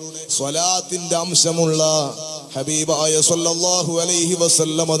തങ്ങളുടെ സ്വലാത്തിന്റെ അംശമുള്ള ഹബീബായ സ്വല്ലല്ലാഹു അലൈഹി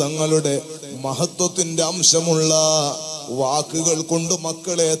വസല്ലമ തങ്ങളുടെ മഹത്വത്തിന്റെ അംശമുള്ള വാക്കുകൾ കൊണ്ട്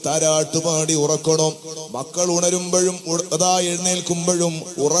മക്കളെ താരാട്ട് പാടി ഉറക്കണം. മക്കൾ ഉണരുമ്പോഴും എഴുന്നേൽക്കുമ്പോഴും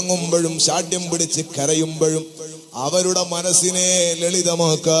ഉറങ്ങുമ്പോഴും ശാഠ്യം പിടിച്ച് കരയുമ്പോഴും അവരുടെ മനസ്സിനെ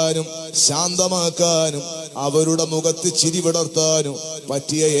ലളിതമാക്കാനും ശാന്തമാക്കാനും അവരുടെ മുഖത്ത് ചിരി വിടർത്താനും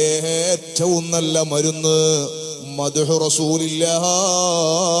പറ്റിയ ഏറ്റവും നല്ല മരുന്ന് മദ്ഹു റസൂലില്ലാഹ്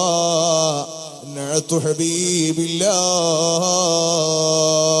നഅ്തു ഹബീബില്ലാഹ്.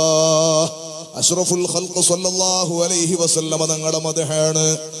 അഷ്റഫുൽ ഖൽഖ് സ്വല്ലല്ലാഹു അലൈഹി വസല്ലമ തങ്ങളുടെ മദ്ഹാണ്.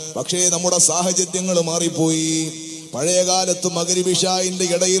 പക്ഷേ നമ്മുടെ സാഹചര്യങ്ങൾ മാറിപ്പോയി. പഴയകാലത്ത് മഗ്രിബ് ഇശാഇന്റെ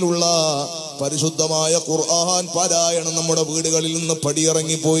ഇടയിലുള്ള പരിശുദ്ധമായ ഖുർആൻ പാരായണം നമ്മുടെ വീടുകളിൽ നിന്ന്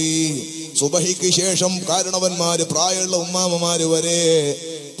പടിയിറങ്ങിപ്പോയി. സുബഹിക്ക് ശേഷം കാരണവന്മാര്, പ്രായമുള്ള ഉമ്മാമമാര് വരെ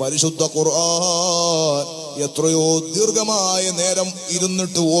പരിശുദ്ധ ഖുർആൻ എത്രയോ ദീർഘമായ നേരം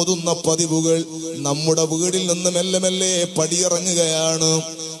ഇരുന്നിട്ട് ഓതുന്ന പതിവുകൾ നമ്മുടെ വീടിൽ നിന്ന് മെല്ലെ മെല്ലെ പടിയിറങ്ങുകയാണ്.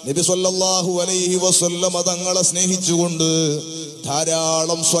 നബി സ്വല്ലല്ലാഹു അലൈഹി വസല്ലമ തങ്ങളെ സ്നേഹിച്ചുകൊണ്ട്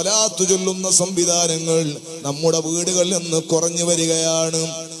ധാരാളം സ്വലാത്ത് ചൊല്ലുന്ന സംവിധാനങ്ങൾ നമ്മുടെ വീടുകളിൽ നിന്ന് കുറഞ്ഞു വരികയാണ്.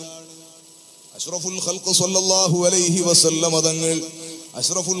 അഷ്റഫുൽ ഖൽഖ് സ്വല്ലല്ലാഹു അലൈഹി വസല്ലമ തങ്ങൾ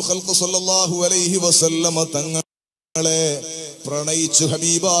അഷ്റഫുൽ ഖൽഖ് സ്വല്ലല്ലാഹു അലൈഹി വസല്ലമ തങ്ങളെ പ്രണയിച്ചു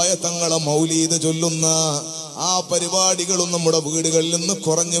ഹബീബായ തങ്ങളെ മൗലീദ് ചൊല്ലുന്ന ആ പരിപാടികളും നമ്മുടെ വീടുകളിൽ നിന്ന്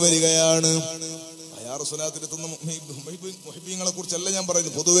കുറഞ്ഞു വരികയാണ്. സ്വലാത്തിലെത്തുന്ന മുഹിബീങ്ങളെ കുറിച്ചല്ല ഞാൻ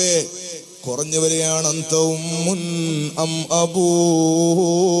പറയുന്നത്, പൊതുവേ കുറഞ്ഞു വരികയാണ്. അന്തവും മുൻ അം അബൂ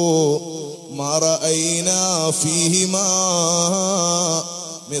മറഅയ്നാ ഫീഹിമാ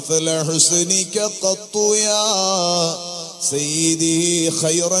മിഥല ഹുസ്നിക ഖത്തു യാ സയ്യിദി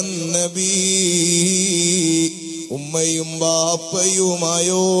ഖൈറൻ നബി. ഉമ്മയും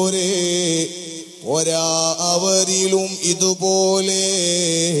ബാപ്പയുമായോരേ ഒരാ അവരിലും ഇതുപോലെ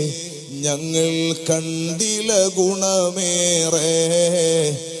ഞങ്ങൾ കണ്ടില ഗുണമേറെ.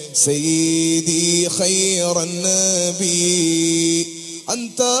 സയ്യിദി ഖൈറൻ നബി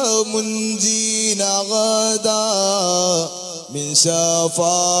അന്ത മുൻജീനാ ഗദാ മിൻ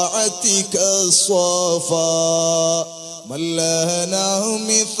ശഫാഅതിക സ്വഫാ മല്ലനാ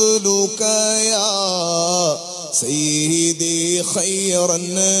മിത്ലുക യാ സയ്യിദി ഖൈറൻ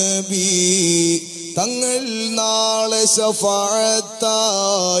നബി. തങ്ങൾ നാളെ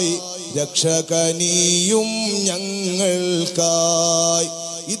ശഫാഅത്തായി രക്ഷകനിയും ഞങ്ങൾക്കായി.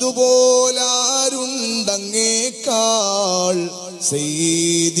 ഇതുപോലാരുണ്ടങ്ങേക്കാൾ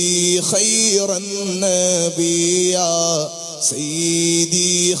സയ്യിദി ഖൈറൻ നബിയ സയ്യിദി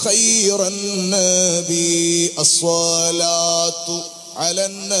ഖൈറൻ നബി. അസ്സലാത്തു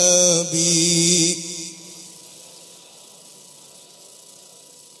അലൻ നബി.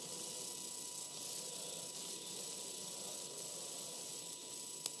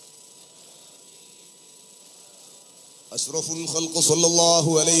 അഷ്റഫുൽ ഖൽഖ്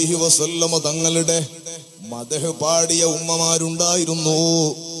സ്വല്ലല്ലാഹു അലൈഹി വസല്ലമ തങ്ങളുടെ മദ്ഹ് പാടിയ ഉമ്മമാരുണ്ടായിരുന്നു,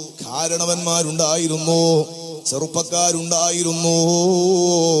 കാരണവന്മാരുണ്ടായിരുന്നു, ചെറുപ്പക്കാരുണ്ടായിരുന്നു.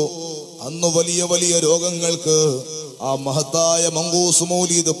 അന്ന് വലിയ വലിയ രോഗങ്ങൾക്ക് ആ മഹത്തായ മങ്കൂസ്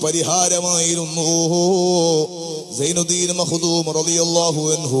മൗലിദ് പരിഹാരമായിരുന്നു. സൈനുദ്ദീൻ മഖ്ദൂം റളിയല്ലാഹു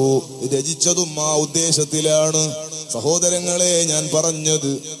അൻഹു രചിച്ചതും ആ ഉദ്ദേശത്തിലാണ്. സഹോദരങ്ങളെ, ഞാൻ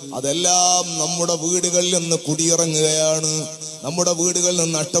പറഞ്ഞത് അതെല്ലാം നമ്മുടെ വീടുകളിൽ നിന്ന് കുടിയിറങ്ങുകയാണ്, നമ്മുടെ വീടുകളിൽ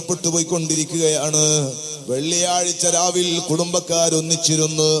നിന്ന് നഷ്ടപ്പെട്ടു പോയിക്കൊണ്ടിരിക്കുകയാണ്. വെള്ളിയാഴ്ച രാവിലെ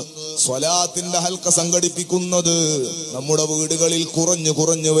കുടുംബക്കാരൊന്നിച്ചിരുന്ന് സ്വലാത്തിന്റെ ഹൽക്ക സംഘടിപ്പിക്കുന്നത് നമ്മുടെ വീടുകളിൽ കുറഞ്ഞു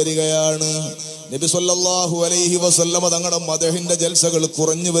കുറഞ്ഞു വരികയാണ്. നബി സല്ലല്ലാഹു അലൈഹി വസല്ലമ തങ്ങളുടെ മദഹിന്റെ ജൽസകൾ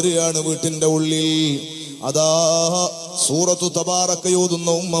കുറഞ്ഞു വരികയാണ് വീട്ടിന്റെ ഉള്ളിൽ. അതാ സൂറത്തു തബാറക ഓതുന്ന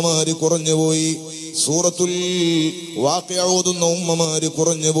ഉമ്മമാര് കുറഞ്ഞുപോയി, സൂറത്തുൽ വാഖിഅ ഓതുന്ന ഉമ്മമാര്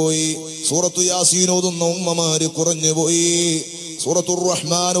കുറഞ്ഞുപോയി, സൂറത്തു യാസീൻ ഓതുന്ന ഉമ്മമാര് കുറഞ്ഞുപോയി, സൂറത്തുർ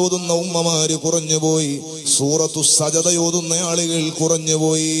റഹ്മാൻ ഓതുന്ന ഉമ്മമാര് കുറഞ്ഞുപോയി, സൂറത്തു സജദ ഓതുന്ന ആളുകൾ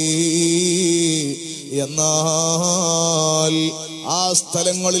കുറഞ്ഞുപോയി. എന്നാൽ ആ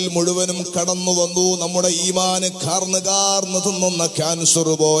സ്ഥലങ്ങളിൽ മുഴുവനും കടന്നു വന്നു നമ്മുടെ ഈമാന് കാർന്ന് തിന്നുന്ന ക്യാൻസർ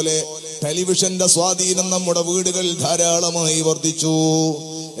പോലെ ടെലിവിഷന്റെ സ്വാധീനം നമ്മുടെ വീടുകൾ ധാരാളമായി വർദ്ധിച്ചു.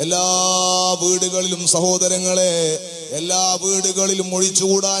 എല്ലാ വീടുകളിലും സഹോദരങ്ങളെ, എല്ലാ വീടുകളിലും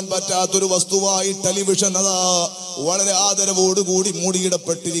ഒഴിച്ചുകൂടാൻ പറ്റാത്തൊരു വസ്തുവായി ടെലിവിഷൻ അതാ വളരെ ആദരവോടുകൂടി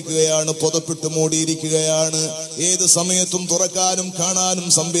മൂടിയിടപ്പെട്ടിരിക്കുകയാണ്, പുതപ്പിട്ട് മൂടിയിരിക്കുകയാണ്. ഏത് സമയത്തും തുറക്കാനും കാണാനും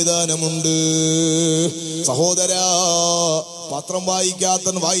സംവിധാനമുണ്ട്. സഹോദരാ, പത്രം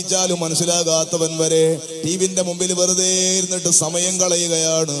വായിച്ചാലും മനസ്സിലാകാത്തവൻ വരെ ടിവിന്റെ മുമ്പിൽ വെറുതെ ഇരുന്നിട്ട് സമയം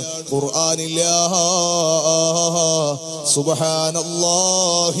കളയുകയാണ്. ഖുർആനില്ല.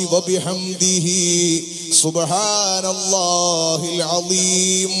 സുബ്ഹാനല്ലാഹി വബിഹംദിഹി സുബ്ഹാനല്ലാഹിൽ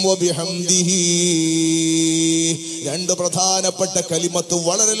അളീം വബിഹംദിഹി. രണ്ട് പ്രധാനപ്പെട്ട കലിമത്ത്,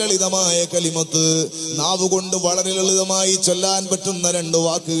 വളരെ ലളിതമായ കലിമത്ത്, നാവുകൊണ്ട് വളരെ ലളിതമായി ചൊല്ലാൻ പറ്റുന്ന രണ്ട്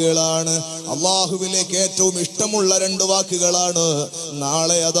വാക്കുകളാണ്. അള്ളാഹുവിലേക്ക് ഏറ്റവും ഇഷ്ടമുള്ള രണ്ട് വാക്കുകളാണ്.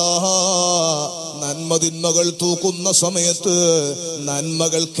 നാളെ അതാ നന്മതിന്മകൾ തൂക്കുന്ന സമയത്ത്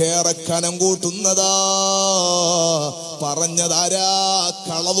നന്മകൾക്കേറെ കനം കൂട്ടുന്നതാ. പറഞ്ഞതാരാ?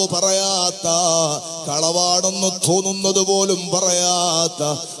 കളവ് പറയാത്ത, കളവാണെന്ന് തോന്നുന്നത് പോലും പറയാത്ത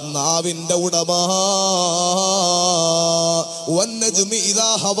നാവിന്റെ ഉടമ. വന്നജ്മി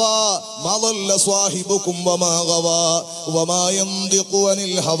ഇദാ ഹവാ മാ ളല്ല സ്വാഹിബുകും വമാ ഗവാ വമാ യൻതിഖു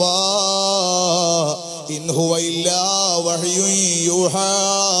അനിൽ ഹവാ ഇൻ ഹുവ ഇല്ലാ വഹ്യുൻ യൂഹാ.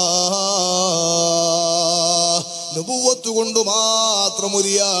 നുബുവത്ത് കൊണ്ട് മാത്രം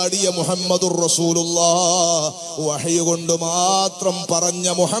ഉരിയാടിയ മുഹമ്മദുർ റസൂലുള്ളാഹ്, വഹ്യ് കൊണ്ട് മാത്രം പറഞ്ഞ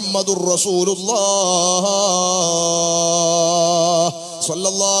മുഹമ്മദുർ റസൂലുള്ളാഹ്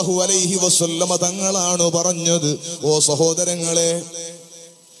സ്വല്ലല്ലാഹു അലൈഹി വസല്ലമ തങ്ങളാണ് പറഞ്ഞത്. ഓ സഹോദരങ്ങളെ,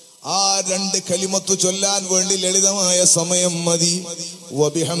 ആ രണ്ട് കലിമത്ത് ചൊല്ലാൻ വേണ്ടി ലളിതമായ സമയം മതി.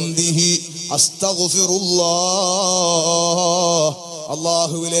 വബിഹംദിഹി അസ്തഗ്ഫിറുല്ലാഹ്.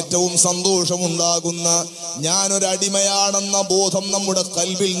 അള്ളാഹുവിൽ ഏറ്റവും സന്തോഷമുണ്ടാകുന്ന, ഞാനൊരടിമയാണെന്ന ബോധം നമ്മുടെ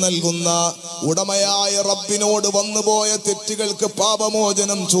കൽബിൽ നൽകുന്ന, ഉടമയായ റബ്ബിനോട് വന്നുപോയ തെറ്റുകൾക്ക്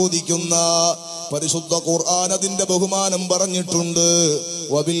പാപമോചനം ചോദിക്കുന്ന പരിശുദ്ധ ഖുർആൻ അതിന്റെ ബഹുമാനം പറഞ്ഞിട്ടുണ്ട്.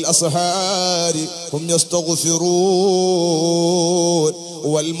 വബിൽ അസ്ഹാരി ഹും യസ്തഗ്ഫിറൂൻ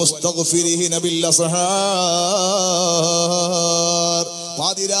വൽ മുസ്തഗ്ഫിരീന ബിൽ അസ്ഹാർ.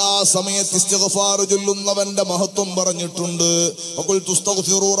 പാതിരാ സമയത്ത് ഇസ്തിഗ്ഫാർ ചൊല്ലുന്നവന്റെ മഹത്വം പറഞ്ഞിട്ടുണ്ട്. വഖുൽ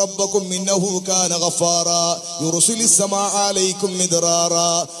തുസ്തഗ്ഫിറൂ റബ്ബക്കും ഇന്നഹു കാന ഗഫാറാ യുർസിലിസ് സമാഅ അലൈക്കും മിദ്റാറാ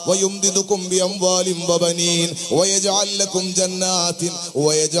വയുംദിദുക്കും ബിഅംവാലിൻ വബനീൻ വയജ്അൽ ലക്കും ജന്നാത്തിൻ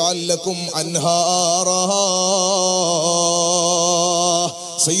വയജ്അൽ ലക്കും അൻഹാറാ.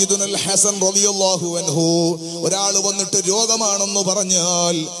 സയ്യിദുനൽ ഹസൻ റളിയല്ലാഹു അൻഹു ഒരാൾ വന്നിട്ട് രോഗമാണെന്ന്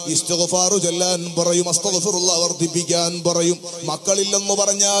പറഞ്ഞാൽ ഇസ്തിഗ്ഫാർ ചൊല്ലാൻ പറയും, അസ്തഗ്ഫിറുല്ലാഹ് വർദ്ധിപ്പിക്കാൻ പറയും. മക്കളില്ലെന്ന്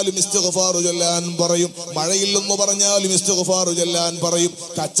പറഞ്ഞാലും ഇസ്തിഗ്ഫാർ ചൊല്ലാൻ പറയും, മഴയില്ലെന്ന് പറഞ്ഞാലും ഇസ്തിഗ്ഫാർ ചൊല്ലാൻ പറയും,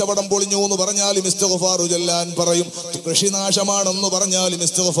 കച്ചവടം പൊളിഞ്ഞു എന്ന് പറഞ്ഞാലും ഇസ്തിഗ്ഫാർ ചൊല്ലാൻ പറയും, കൃഷിനാശമാണെന്ന് പറഞ്ഞാലും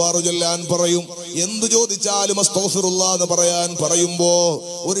ഇസ്തിഗ്ഫാർ ചൊല്ലാൻ പറയും. എന്ത് ചോദിച്ചാലും അസ്തഗ്ഫിറുല്ലാഹ് എന്ന് പറയാൻ പറയുമ്പോ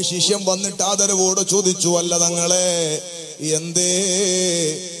ഒരു ശിഷ്യൻ വന്നിട്ട് ആദരവോട് ചോദിച്ചു, അല്ല തങ്ങളെ, എന്തേ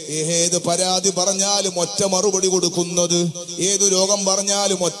ഏത് പരാതി പറഞ്ഞാലും ഒറ്റ മറുപടി കൊടുക്കുന്നത്? ഏതു രോഗം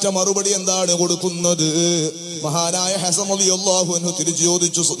പറഞ്ഞാലും ഒറ്റ മറുപടി എന്താണ് കൊടുക്കുന്നത്? മഹാനായ ഹസൻ റളിയല്ലാഹു അൻഹു തിരിച്ചു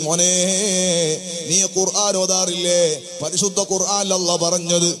ചോദിച്ചു, മോനെ, നീ ഖുർആൻ ഓതാറില്ലേ? പരിശുദ്ധ ഖുർആനിൽ അല്ലാഹു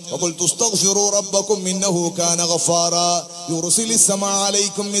പറഞ്ഞത്, വഖുൽ തുസ്തഗ്ഫിറൂ റബ്ബക്കും ഇന്നഹു കാന ഗഫാറാ യുർസിലിസ് സമാഅ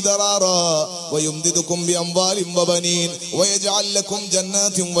അലൈക്കും മിദ്റാറാ വയുംദിദുക്കും ബിഅംവാലിൻ വബനീൻ വയജ്അൽ ലക്കും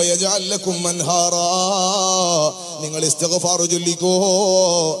ജന്നാത്തിൻ വയജ്അൽ ലക്കും അൻഹാറാ. നിങ്ങൾ ഇസ്തിഗ്ഫാർ ചൊല്ലിക്കോ,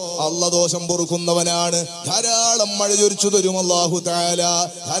 അള്ള ദോഷം പൊറുക്കുന്നവനാണ്. ധാരാളം മഴ ചൊരിച്ചു തരും അല്ലാഹു തആല,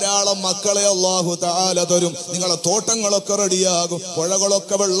 ധാരാളം മക്കളെ അല്ലാഹു തആല തരും. നിങ്ങളെ തോട്ടങ്ങളൊക്കെ റെഡിയാകും,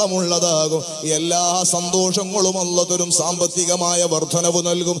 പുഴകളൊക്കെ വെള്ളമുള്ളതാകും, എല്ലാ സന്തോഷങ്ങളും അല്ല തരും. സാമ്പത്തികമായ വർധനവ്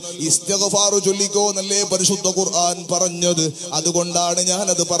നൽകും. ഇസ്തിഗ്ഫാർ ചൊല്ലിക്കോ എന്നല്ലേ പരിശുദ്ധ ഖുർആൻ പറഞ്ഞത്. അതുകൊണ്ടാണ്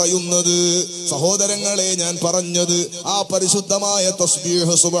ഞാനത് പറയുന്നത്. സഹോദരങ്ങളെ, ഞാൻ പറഞ്ഞത് ആ പരിശുദ്ധമായ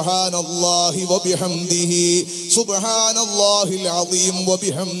തസ്ബീഹ് സുബ്ഹാനല്ലാഹി വബിഹംദിഹി സുബ്ഹാനല്ലാഹിൽ അസീം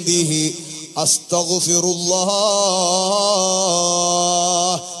വബിഹംദിഹി അസ്തഗ്ഫിറുല്ലാഹ്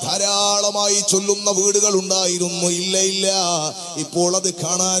ധാരാളമായി ചൊല്ലുന്ന വീടുകൾ ഉണ്ടായിരുന്നു. ഇല്ല, ഇപ്പോൾ അത്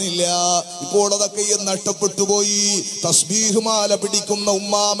കാണാനില്ല. ഇപ്പോൾ അതൊക്കെ നഷ്ടപ്പെട്ടു പോയി. തസ്ബീഹ് മാല പിടിക്കുന്ന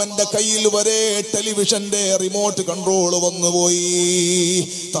ഉമ്മാമന്റെ കയ്യിൽ വരെ ടെലിവിഷന്റെ റിമോട്ട് കൺട്രോൾ വന്നുപോയി.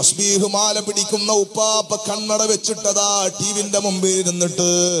 തസ്ബീഹ് മാല പിടിക്കുന്ന ഉപ്പാപ്പ കണ്ണട വെച്ചിട്ടതാ ടിവിന്റെ മുമ്പിൽ ഇരുന്നിട്ട്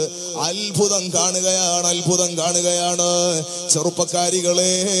അത്ഭുതം കാണുകയാണ്.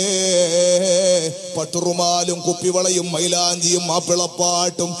 ചെറുപ്പക്കാരികളെ, പട്ടുറുമാലും കുപ്പിവളയും മൈലാഞ്ചിയും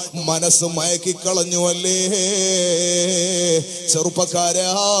മാപ്പിളപ്പാട്ടും മനസ്സ് മയക്കിക്കളഞ്ഞു അല്ലേ ചെറുപ്പക്കാരാ.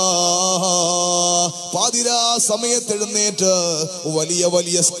 പാതിരാ സമയത്ത് എഴുന്നേറ്റ് വലിയ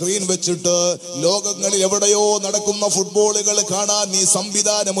വലിയ സ്ക്രീൻ വെച്ചിട്ട് ലോകങ്ങളിൽ എവിടെയോ നടക്കുന്ന ഫുട്ബോളുകൾ കാണാൻ നീ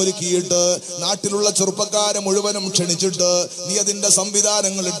സംവിധാനം ഒരുക്കിയിട്ട് നാട്ടിലുള്ള ചെറുപ്പക്കാരെ മുഴുവനും ക്ഷണിച്ചിട്ട് നീ അതിന്റെ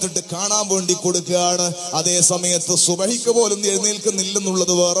സംവിധാനങ്ങൾ എടുത്തിട്ട് കാണാൻ വേണ്ടി കൊടുക്കുകയാണ്. അതേ സമയത്ത് സുബഹിക്ക് പോലും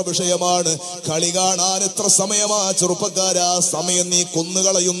എഴുന്നേൽക്കുന്നില്ലെന്നുള്ളത് വേറെ വിഷയമാണ്. കളി കാണാൻ എത്ര സമയമാ ചെറുപ്പക്കാരാ സമയം നീ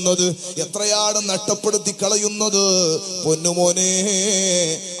കൊന്നുകളയുന്നത്, എത്രയാണ് നഷ്ടപ്പെടുത്തി കളയുന്നത്. പൊന്നുമോനെ,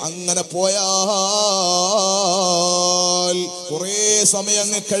 അങ്ങനെ പോയാൽ കുറേ സമയം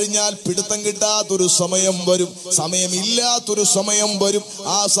അങ്ങ് കഴിഞ്ഞാൽ പിടുത്തം കിട്ടാത്തൊരു സമയം വരും, സമയമില്ലാത്തൊരു സമയം വരും.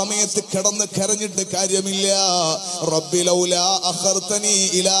 ആ സമയത്ത് കിടന്ന് കരഞ്ഞിട്ട് കാര്യമില്ല. റബ്ബി ലൗലാ അഖർതനി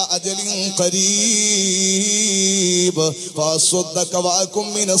ഇലാ അജലിൻ ഖരീബ് ഫഅസ്വദ്ദക വഅകും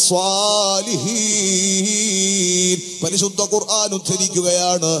മിനസ് സ്വാലിഹീൻ. പരിശുദ്ധ ഖുർആൻ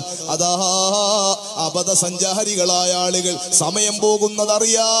ഉദ്ധരിക്കുകയാണ്. അതാ അബദ്ധ സഞ്ചാരികളായ ആളുകൾ, സമയം പോകുന്നത്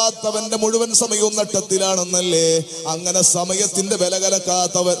അറിയാത്തവന്റെ മുഴുവൻ സമയവും നട്ടത്തിലാണെന്നല്ലേ. അങ്ങനെ സമയത്തിന്റെ വില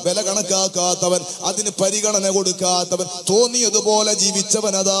കണക്കാക്കാത്തവൻ, അതിന് പരിഗണന കൊടുക്കാത്തവൻ, തോന്നിയതുപോലെ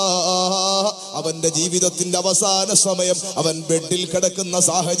ജീവിച്ചവനതാ അവന്റെ ജീവിതത്തിന്റെ അവസാന സമയം അവൻ ബെഡിൽ കിടക്കുന്ന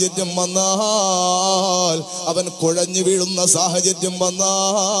സാഹചര്യം വന്നാൽ, അവൻ കുഴഞ്ഞു വീഴുന്ന സാഹചര്യം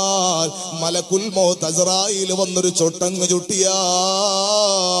വന്നാൽ, മലക്കുൽ മൗത്ത് അസ്രായീൽ വന്നൊരു ചൊട്ടങ്ങ് ചുട്ടിയാൽ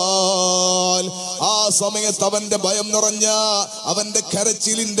ആ സമയത്ത് അവന്റെ ഭയം നിറഞ്ഞ അവന്റെ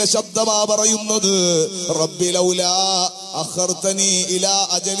കരച്ചിലിന്റെ ശബ്ദമാ പറയുന്നത്, റബ്ബി ലൗലാ അഖർതനി ഇലാ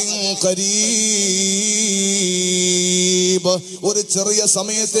അജലിൻ ഖരീബ്. ഒരു ചെറിയ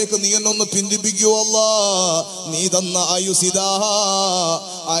സമയത്തേക്ക് നീ എന്നൊന്ന് പിന്തിപ്പിക്കൂ അല്ലാ. നീ തന്ന ആയുസിതാ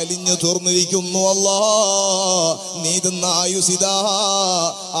അലിഞ്ഞു തീർന്നിരിക്കുന്നു അല്ലാ. നീ തന്ന ആയുസിതാ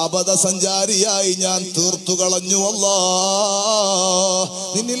അബദ്ധ സഞ്ചാരിയായി ഞാൻ തീർത്തു കളഞ്ഞു അല്ലാ.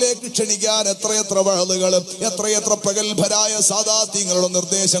 നിന്നിലേക്ക് ക്ഷണിക്കാൻ എത്രയെത്ര വഴലുകൾ, എത്രയെത്ര പ്രഗത്ഭരായ സാദാത്യങ്ങളുടെ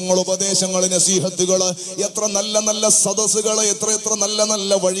നിർദ്ദേശങ്ങൾ, ഉപദേശങ്ങൾ, നസീഹത്തുകൾ, എത്ര നല്ല നല്ല സദസ്സുകൾ, എത്രയെത്ര നല്ല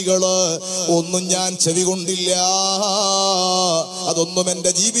നല്ല വഴികള്. ഒന്നും ഞാൻ ചെവി കൊണ്ടില്ല. അതൊന്നും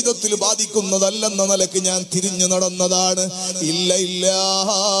എന്റെ ജീവിതത്തിൽ ബാധിക്കുന്നതല്ലെന്ന നിലക്ക് ഞാൻ തിരിഞ്ഞു നടന്നതാണ്. ഇല്ല,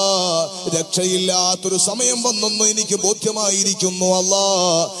 രക്ഷയില്ലാത്തൊരു സമയം വന്നൊന്നും എനിക്ക് ബോധ്യമായിരിക്കുന്നു അല്ലാ.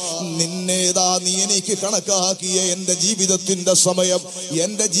 നിന്നേതാ നീ എനിക്ക് കണക്കാക്കിയ എന്റെ ജീവിതത്തിന്റെ സമയം,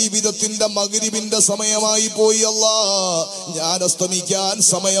 എന്റെ ജീവിതത്തിന്റെ മഗ്രിബിന്റെ സമയമായി പോയി അല്ലാ. ഞാൻ അസ്തമിക്കാൻ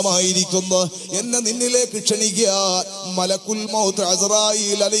സമയമായിരിക്കുന്നു. എന്നെ നിന്നിലേക്ക് ക്ഷണിക്കാൻ മലക്കുൽ മൗത്ത്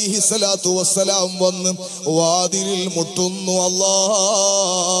അസ്രായീൽ അലൈഹിസ്സലാത്തു വസ്സലാം വന്ന് വാതിലിൽ മുട്ടുന്നു അല്ലാ.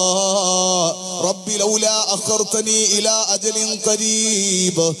 റബ്ബി ലൗലാ അഖർതനി ഇലാ അജലിൻ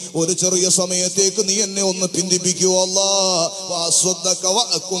ഖരീബ്. ഒരു ചെറിയ സമയത്തേക്ക് നീ എന്നെ ഒന്ന് പിന്തിപ്പിക്കൂ അല്ലാ. വഅസ്വദ്ദക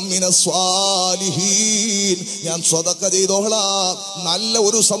വഅകും മിനസ് സ്വാലിഹീൻ. ഞാൻ സ്വതക്ക ചെയ്തോളാം. നല്ല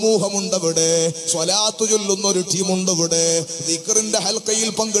ഒരു സമൂഹമുണ്ട് ഇവിടെ, സ്വലാത്ത് ചൊല്ലുന്ന ഒരു ടീമുണ്ട് ഇവിടെ, ദിക്റിന്റെ ഹൽക്കയിൽ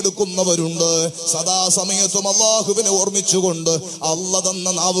പങ്കെടുക്കുന്നവരുണ്ട്. സദാസമയത്തും അള്ളാഹുവിനെ ഓർമ്മിച്ചുകൊണ്ട് അല്ല തന്ന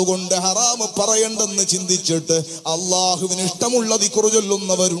നാവുകൊണ്ട് ഹറാമ് പറയണ്ടെന്ന് ചിന്തിച്ചിട്ട് അള്ളാഹുവിന് ഇഷ്ടമുള്ള ദിക്റ്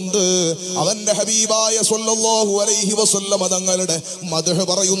ചൊല്ലുന്നവരുണ്ട്. അവന്റെ ഹബീബായ സ്വല്ലല്ലാഹു അലൈഹി വസല്ലമ തങ്ങളുടെ മദ്ഹ്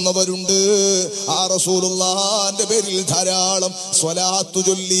പറയുന്നവരുണ്ട്. ആ റസൂലുള്ളാഹിന്റെ പേരിൽ ധാരാളം സ്വലാത്ത്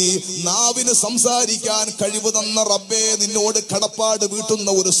ചൊല്ലി നാവിന് സംസാരിക്കാൻ കഴിവ് തന്ന റബ്ബേ നിന്നോട് കടപ്പാട് വീട്ടുന്ന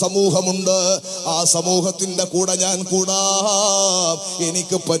ഒരു സമൂഹമുണ്ട്. ആ സമൂഹത്തിന്റെ കൂടെ ഞാൻ കൂടാം.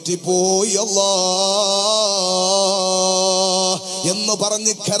 എനിക്ക് പറ്റിപ്പോയി അല്ലാ എന്ന്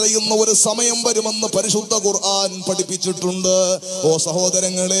പറഞ്ഞ് കരയുന്ന ഒരു സമയം വരുമെന്ന് പരിശുദ്ധ ഖുർആൻ പഠിപ്പിച്ചിട്ടുണ്ട്. ഓ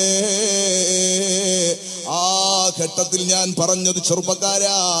സഹോദരങ്ങളെ, ആ ഘട്ടത്തിൽ ഞാൻ പറഞ്ഞത്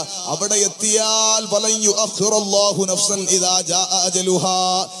ചെറുപ്പക്കാരാ, അവിടെ എത്തിയാൽ വലൻ യുഅഖിറല്ലാഹു നഫ്സൻ ഇദാ ജാഅ അജലുഹാ,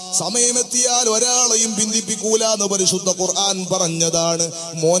 സമയമെത്തിയാൽ ഒരാളെയും ബന്ധിപ്പിക്കൂല എന്ന് പരിശുദ്ധ ഖുർആൻ പറഞ്ഞതാണ്.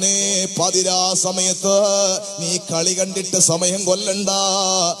 മോനെ, പതിരാ സമയത്ത് നീ കളി കണ്ടിട്ട് സമയം കൊല്ലണ്ട.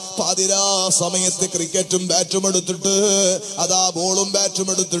 പതിരാ സമയത്ത് ക്രിക്കറ്റും ബാറ്റും എടുത്തിട്ട്, അതാ ബോളും ബാറ്റും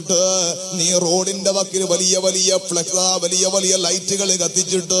എടുത്തിട്ട് നീ റോഡിന്റെ വക്കിൽ വലിയ വലിയ ഫ്ലെക്സ്, വലിയ വലിയ ലൈറ്റുകൾ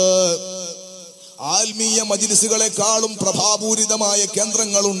കത്തിച്ചിട്ട് ആത്മീയ മജ്ലിസുകളെക്കാളും പ്രഭാപൂരിതമായ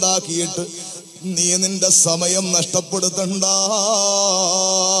കേന്ദ്രങ്ങൾ ഉണ്ടാക്കിയിട്ട് നീ നിന്റെ സമയം നഷ്ടപ്പെടുത്തണ്ട.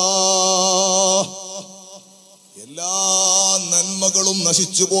 എല്ലാ നന്മകളും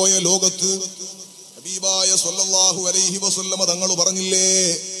നശിച്ചുപോയ ലോകത്ത് ഹബീബായ സ്വല്ലല്ലാഹു അലൈഹി വസല്ലമ തങ്ങൾ പറഞ്ഞില്ലേ,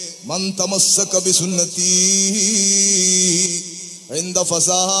 മൻ തമസ്സക ബിസുന്നതി ഇൻദ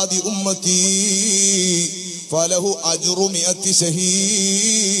ഫസാദി ഉമ്മതി ഫലഹു അജ്റു മിഅത്തി ശഹീദ്.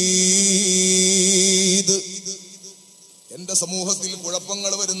 എന്റെ സമൂഹത്തിൽ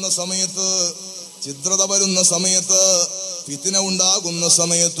കുഴപ്പങ്ങൾ വരുന്ന സമയത്ത്, ചിത്രത വരുന്ന സമയത്ത്, ഫിത്ന ഉണ്ടാകുന്ന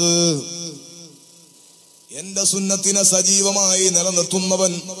സമയത്ത് എന്റെ സുന്നത്തിനെ സജീവമായി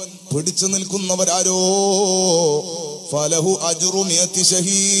നിലനിർത്തുന്നവൻ, പിടിച്ചു നിൽക്കുന്നവരാരോ, ഫലഹു അജ്റു മിഅത്തി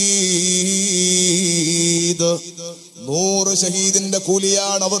ശഹീദ്, 100 ഷഹീദിന്റെ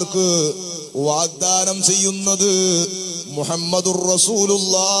കൂലിയാണ് അവർക്ക് വാഗ്ദാനം ചെയ്യുന്നത് മുഹമ്മദുർ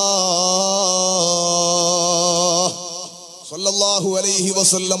റസൂലുള്ളാഹ് സ്വല്ലല്ലാഹു അലൈഹി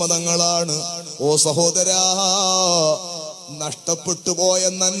വസല്ലമ തങ്ങളാണ്. ഓ സഹോദരാ, നഷ്ടപ്പെട്ടു പോയ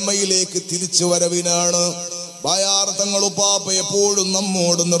നന്മയിലേക്ക് തിരിച്ചു വരവിനാണ് ബയാർ തങ്ങൾ ഉപ്പാപ്പ എപ്പോഴും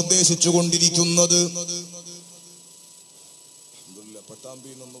നമ്മോട് നിർദ്ദേശിച്ചു കൊണ്ടിരിക്കുന്നത്.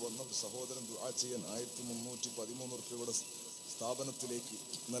 പട്ടാമ്പിയിൽ നിന്ന് വന്ന സഹോദരൻ ദുആ ചെയ്യാൻ 1313 രൂപയുടെ സ്ഥാപനത്തിലേക്ക്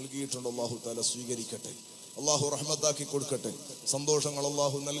നൽകിയിട്ടുണ്ട്. അല്ലാഹു തആല സ്വീകരിക്കട്ടെ, അല്ലാഹു റഹ്മത്താക്കി കൊടുക്കട്ടെ. സന്തോഷങ്ങൾ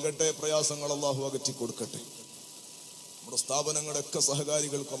അല്ലാഹു നൽകട്ടെ, പ്രയാസങ്ങൾ അല്ലാഹു അകറ്റി കൊടുക്കട്ടെ. നമ്മുടെ സ്ഥാപനങ്ങളൊക്കെ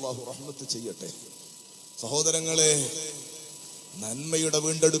സഹകാരികൾക്ക് അല്ലാഹു റഹ്മത്ത് ചെയ്യട്ടെ. സഹോദരങ്ങളെ, നന്മയുടെ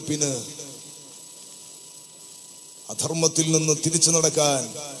വീണ്ടെടുപ്പിന്, അധർമ്മത്തിൽ നിന്ന് തിരിച്ചു നടക്കാൻ,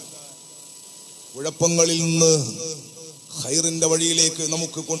 കുഴപ്പങ്ങളിൽ നിന്ന് ഖൈറിന്റെ വഴിയിലേക്ക്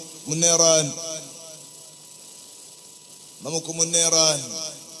നമുക്ക് മുന്നേറാൻ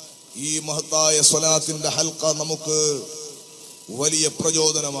ഈ മഹത്തായ സ്വലാത്തിന്റെ ഹൽക്ക നമുക്ക് വലിയ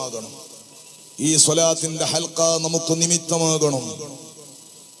പ്രചോദനമാകണം. ഈ സ്വലാത്തിന്റെ ഹൽക്ക നമുക്ക് നിമിത്തമാകണം.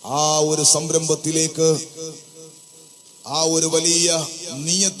 ആ ഒരു സംരംഭത്തിലേക്ക്, ആ ഒരു വലിയ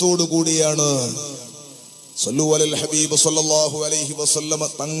നിയത്തോടു കൂടിയാണ് സല്ലു അലൽ ഹബീബ് സല്ലല്ലാഹു അലൈഹി വസല്ലമ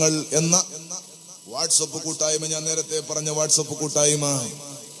തങ്ങൾ എന്ന വാട്സപ്പ് കൂട്ടായ്മ, ഞാൻ നേരത്തെ പറഞ്ഞ വാട്സപ്പ് കൂട്ടായ്മ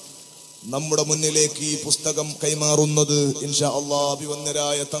നമ്മുടെ മുന്നിലേക്ക് ഈ പുസ്തകം കൈമാറുന്നത്. ഇൻഷാ അല്ലാഹ്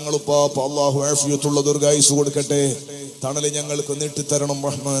അഭിവന്ദരായ തങ്ങളുപ്പാപ്പ അല്ലാഹു ആഫിയത്തുള്ള ദീർഘായുസ്സ് കൊടുക്കട്ടെ. തണല് ഞങ്ങൾക്ക് നീട്ടിത്തരണം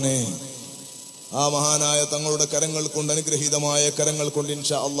റഹ്മാനെ. ആ മഹാനായ തങ്ങളുടെ കരങ്ങൾ കൊണ്ട്, അനുഗ്രഹീതമായ കരങ്ങൾ കൊണ്ട്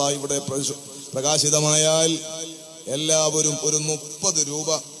ഇൻഷാ അല്ലാഹ് ഇവിടെ പ്രകാശിതമായാൽ എല്ലാവരും ഒരു 30 രൂപ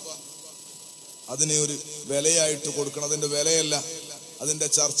അതിനെ ഒരു വിലയായിട്ട് കൊടുക്കണം. അതിന്റെ വിലയല്ല, അതിന്റെ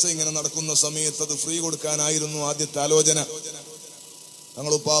ചർച്ച ഇങ്ങനെ നടക്കുന്ന സമയത്ത് അത് ഫ്രീ കൊടുക്കാനായിരുന്നു ആദ്യത്തെ ആലോചന.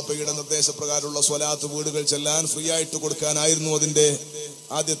 തങ്ങളുപ്പാപ്പയുടെ നിർദ്ദേശപ്രകാരമുള്ള സ്വലാത്ത് വീടുകൾ ചെല്ലാൻ ഫ്രീ ആയിട്ട് കൊടുക്കാനായിരുന്നു അതിന്റെ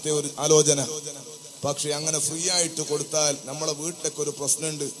ആദ്യത്തെ ഒരു ആലോചന. പക്ഷെ അങ്ങനെ ഫ്രീ ആയിട്ട് കൊടുത്താൽ നമ്മളെ വീട്ടിലൊക്കെ ഒരു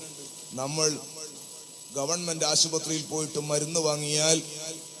പ്രശ്നമുണ്ട്. നമ്മൾ ഗവൺമെന്റ് ആശുപത്രിയിൽ പോയിട്ട് മരുന്ന് വാങ്ങിയാൽ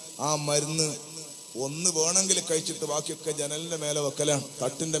ആ മരുന്ന് ഒന്ന് വേണമെങ്കിൽ കഴിച്ചിട്ട് ബാക്കിയൊക്കെ ജനലിന്റെ മേലെ വെക്കലാണ്,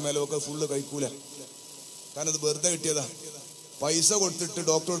 തട്ടിന്റെ മേലെ വെക്കൽ, ഫുള്ള് കഴിക്കൂല. കാരണം അത് വെറുതെ കിട്ടിയതാ. പൈസ കൊടുത്തിട്ട്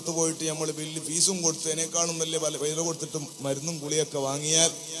ഡോക്ടറെ അടുത്ത് പോയിട്ട് നമ്മൾ ബില്ല് ഫീസും കൊടുത്തതിനേക്കാളും വലിയ വില കൊടുത്തിട്ട് മരുന്നും ഗുളിയൊക്കെ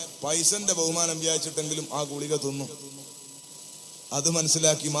വാങ്ങിയാൽ പൈസന്റെ ബഹുമാനം വിചാരിച്ചിട്ടെങ്കിലും ആ ഗുളിക തിന്നും. അത്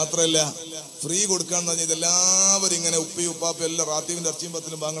മനസ്സിലാക്കി. മാത്രമല്ല, ഫ്രീ കൊടുക്കാന്ന് പറഞ്ഞാൽ ഇതെല്ലാവരും ഇങ്ങനെ ഉപ്പയും ഉപ്പാപ്പയും എല്ലാം റാത്തീവിന്റെ ഇറച്ചിയും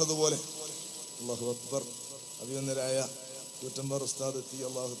പത്തിലും വാങ്ങുന്നത് പോലെ. അല്ലാഹു അക്ബർ. അഭിനന്ദരായ കൂറ്റമ്പർ ഉസ്താദ് എത്തി.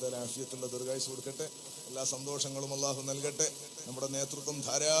 അല്ലാഹു തആല ആഫിയത്തുള്ള ദീർഘായുസ്സ് കൊടുക്കട്ടെ. എല്ലാ സന്തോഷങ്ങളും അല്ലാഹു നൽകട്ടെ. നമ്മുടെ നേതൃത്വം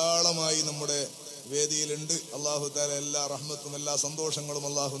ധാരാളമായി നമ്മുടെ വേദിയിലുണ്ട്. അല്ലാഹു തആല എല്ലാ റഹ്മത്തും എല്ലാ സന്തോഷങ്ങളും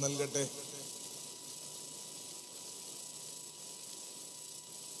അല്ലാഹു നൽകട്ടെ.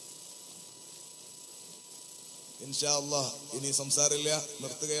 ഇൻഷാ അല്ലാഹ് ഇനി സംസാരമില്ല,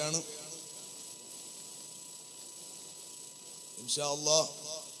 നിർത്തുകയാണ്. ഇൻഷാ അല്ലാഹ്.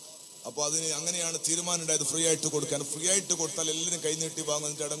 അപ്പൊ അതിന് അങ്ങനെയാണ് തീരുമാനം ഉണ്ടായത്, ഫ്രീ ആയിട്ട് കൊടുക്കാൻ. ഫ്രീ ആയിട്ട് കൊടുത്താൽ എല്ലാവരും കൈനീട്ടി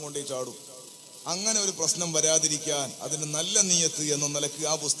വാങ്ങുന്ന ഇടം കൊണ്ടേ ചാടും. അങ്ങനെ ഒരു പ്രശ്നം വരാതിരിക്കാൻ അതിന് നല്ല നിയത്ത് എന്ന നിലക്ക്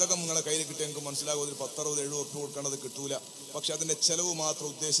ആ പുസ്തകം നിങ്ങളെ കയ്യിൽ കിട്ടിയ നിങ്ങൾക്ക് മനസ്സിലാകും. ഒരു 10-60-70 ഉറുപ്പിക കൊടുക്കേണ്ടത് കിട്ടൂല. പക്ഷെ അതിന്റെ ചെലവ് മാത്രം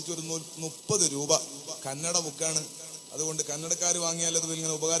ഉദ്ദേശിച്ച് ഒരു 30 രൂപ. കന്നഡ ബുക്കാണ്, അതുകൊണ്ട് കന്നഡക്കാർ വാങ്ങിയാൽ അത്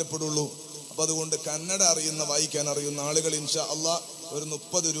ഇങ്ങനെ ഉപകാരപ്പെടുള്ളൂ. അപ്പൊ അതുകൊണ്ട് കന്നഡ അറിയുന്ന, വായിക്കാൻ അറിയുന്ന ആളുകൾ ഇൻഷാ അല്ലാഹ് ഒരു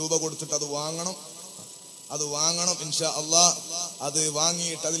 30 രൂപ കൊടുത്തിട്ട് അത് വാങ്ങണം. അത് വാങ്ങണം ഇൻഷാ അല്ലാഹ്. അത്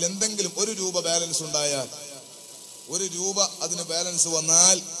വാങ്ങിയിട്ട് അതിലെന്തെങ്കിലും 1 രൂപ ബാലൻസ് ഉണ്ടായാൽ, 1 രൂപ അതിന് ബാലൻസ്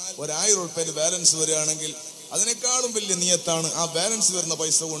വന്നാൽ, 1000 രൂപയുടെ ബാലൻസ് വരികയാണെങ്കിൽ അതിനേക്കാളും വലിയ നിയത്താണ് ആ ബാലൻസ് വരുന്ന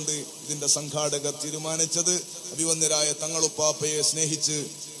പൈസ കൊണ്ട് ഇതിന്റെ സംഘാടകർ തീരുമാനിച്ചത്. അഭിവന്യരായ തങ്ങളുപ്പാപ്പയെ സ്നേഹിച്ച്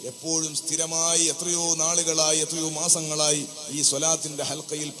എപ്പോഴും സ്ഥിരമായി എത്രയോ നാളുകളായി, എത്രയോ മാസങ്ങളായി ഈ സ്വലാത്തിന്റെ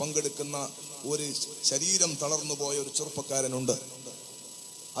ഹൽക്കയിൽ പങ്കെടുക്കുന്ന ഒരു ശരീരം തളർന്നു പോയ ഒരു ചെറുപ്പക്കാരനുണ്ട്.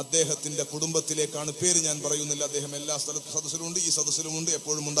 അദ്ദേഹത്തിന്റെ കുടുംബത്തിലേക്കാണ്, പേര് ഞാൻ പറയുന്നില്ല, അദ്ദേഹം എല്ലാ സദസ്സിലുമുണ്ട്, ഈ സദസ്സിലുമുണ്ട്,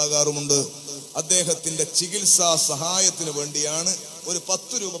 എപ്പോഴും ഉണ്ടാകാറുമുണ്ട്. അദ്ദേഹത്തിന്റെ ചികിത്സാ സഹായത്തിന് വേണ്ടിയാണ് ഒരു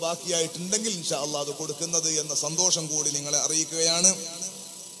 10 രൂപ ബാക്കിയായിട്ടുണ്ടെങ്കിൽ ഇൻഷാ അല്ലാഹ് അത് കൊടുക്കുന്നത് എന്ന സന്തോഷം കൂടി നിങ്ങളെ അറിയിക്കുകയാണ്.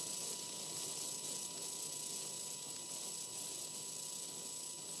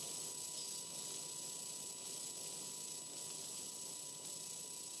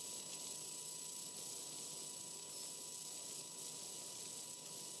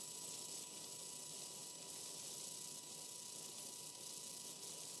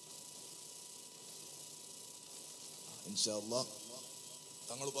 ഇൻഷാ അല്ലാഹ്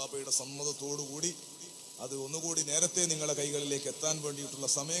തങ്ങൾ പാപ്പയുടെ സമ്മതത്തോടുകൂടി അത് ഒന്നുകൂടി നേരത്തെ നിങ്ങളുടെ കൈകളിലേക്ക് എത്താൻ വേണ്ടിയിട്ടുള്ള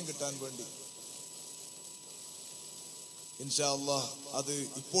സമയം കിട്ടാൻ വേണ്ടി ഇൻഷാ അല്ലാഹ് അത്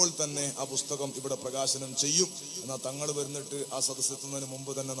ഇപ്പോൾ തന്നെ ആ പുസ്തകം ഇവിടെ പ്രകാശനം ചെയ്യും. എന്നാൽ തങ്ങൾ വരുന്നിട്ട് ആ സദസ്സെത്തുന്നതിന്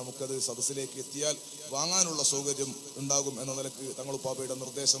മുമ്പ് തന്നെ നമുക്കത് സദസ്സിലേക്ക് എത്തിയാൽ വാങ്ങാനുള്ള സൗകര്യം ഉണ്ടാകും എന്ന നിലക്ക് തങ്ങൾ പാപ്പയുടെ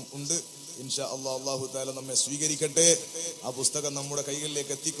നിർദ്ദേശം ഉണ്ട്. ഇൻഷാ അല്ലാഹ് അല്ലാഹു തആല നമ്മെ സ്വീകരിക്കട്ടെ. ആ പുസ്തകം നമ്മുടെ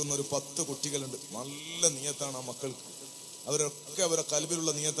കൈകളിലേക്ക് എത്തിക്കുന്ന ഒരു 10 കുട്ടികളുണ്ട്. നല്ല നിയത്താണ് ആ മക്കൾക്ക്. അവരൊക്കെ അവരുടെ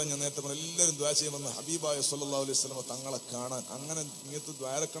കൽബിലുള്ള നിയത്താണ് ഞാൻ നേരത്തെ പറഞ്ഞു. എല്ലാവരും ദുആ ചെയ്യുമെന്ന് ഹബീബായ സ്വല്ലല്ലാഹു അലൈഹി വസല്ലം തങ്ങളെ കാണാൻ. അങ്ങനെ നിയത്ത്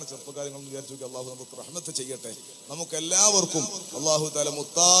ദ്വാരക്കണ ചെറുപ്പക്കാരങ്ങൾ വിചാരിച്ചു നോക്കി. അള്ളാഹു നമുക്ക് റഹ്മത്ത് ചെയ്യട്ടെ. നമുക്ക് എല്ലാവർക്കും അള്ളാഹു തആല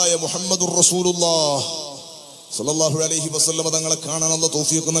മുത്തായ മുഹമ്മദുർ റസൂലുള്ളാഹ് സ്വല്ലല്ലാഹു അലൈഹി വസല്ലം തങ്ങളെ കാണാൻ അല്ലാഹു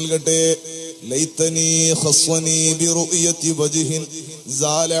തൗഫീഖ് നൽകട്ടെ. ലൈതനി ഖസ്വനി ബിറുയതി വജ്ഹിൻ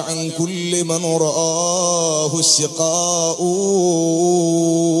സാല അൻ കുല്ലി മൻ റആഹു ശിഖാഉ.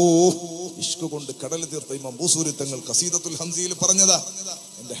 ഇഷ്ക് കൊണ്ട് കടൽ തീർത്ത ഇമാം ബൂസൂരി തങ്ങൾ ഖസീദത്തുൽ ഹംസിയിൽ പറഞ്ഞതാ,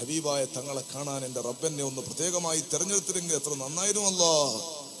 എന്റെ ഹബീബായ തങ്ങളെ കാണാൻ എന്റെ റബ്ബെന്നെ ഒന്ന് പ്രത്യേകമായി തെരഞ്ഞെടുത്തിരുന്നെങ്കിൽ എത്ര നന്നായിരുന്നു അല്ലാഹ്.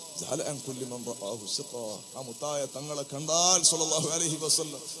 ആ മുത്തായ തങ്ങളെ കണ്ടാൽ സ്വല്ലല്ലാഹു അലൈഹി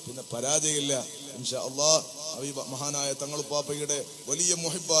വസല്ലം പിന്നെ പരാജയമില്ല ഇൻഷാ അല്ലാഹ്. മഹാനായ തങ്ങളുപ്പാപ്പയുടെ വലിയ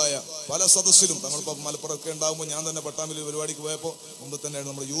മുഹിബായ പല സദസ്സിലും തങ്ങളുപ്പാപ്പ മലപ്പുറമൊക്കെ ഉണ്ടാകുമ്പോൾ ഞാൻ തന്നെ പട്ടാമ്പിൽ പരിപാടിക്ക് പോയപ്പോൾ മുമ്പ് തന്നെയാണ്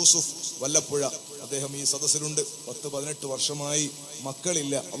നമ്മുടെ യൂസുഫ് വല്ലപ്പുഴ, അദ്ദേഹം ഈ സദസ്സിലുണ്ട്. 10-18 വർഷമായി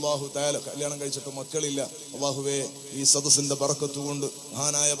മക്കളില്ല. അള്ളാഹു തആല കല്യാണം കഴിച്ചിട്ട് മക്കളില്ല. അള്ളാഹുവേ ഈ സദസ്സിന്റെ ബറക്കത്ത് കൊണ്ട്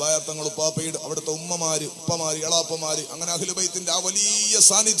മഹാനായ ബായർ തങ്ങളുപ്പാപ്പയുടെ അവിടുത്തെ ഉമ്മമാര്, ഉപ്പമാര്, എളാപ്പമാര്, അങ്ങനെ അഹ്ലു ബൈത്തിന്റെ ആ വലിയ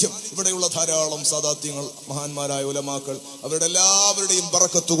സാന്നിധ്യം ഇവിടെയുള്ള ധാരാളം സാദാത്യങ്ങൾ, മഹാന്മാരായ ഉലമാക്കൾ, അവരുടെ എല്ലാവരുടെയും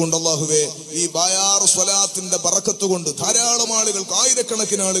ബറക്കത്ത് കൊണ്ട് അള്ളാഹുവേ ഈ ബായാർ സ്വലാത്തിന്റെ ബറക്കത്ത് കൊണ്ട് ധാരാളം ആളുകൾക്ക്,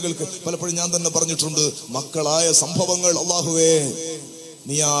 ആയിരക്കണക്കിന് ആളുകൾക്ക് പലപ്പോഴും ഞാൻ തന്നെ പറഞ്ഞിട്ടുണ്ട് മക്കളായ സംഭവങ്ങൾ. അള്ളാഹുവേ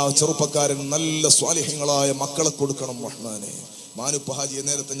നീ ആ ചെറുപ്പക്കാരൻ നല്ല സ്വാലിഹ്യങ്ങളായ മക്കളെ കൊടുക്കണം റഹ്മാനെ. മാനുപ്പ ഹാജിയെ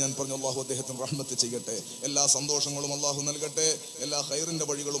നേരത്തെ ഞാൻ പറഞ്ഞു, അള്ളാഹു അദ്ദേഹത്തിന് റഹ്മത്ത് ചെയ്യട്ടെ. എല്ലാ സന്തോഷങ്ങളും അള്ളാഹു നൽകട്ടെ. എല്ലാ ഖൈറിന്റെ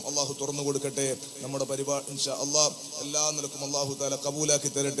വഴികളും അള്ളാഹു തുറന്നു കൊടുക്കട്ടെ. നമ്മുടെ പരിപാടി ഇൻഷാ അള്ളാഹ് എല്ലാ നിലക്കും അള്ളാഹു തആല കബൂലാക്കി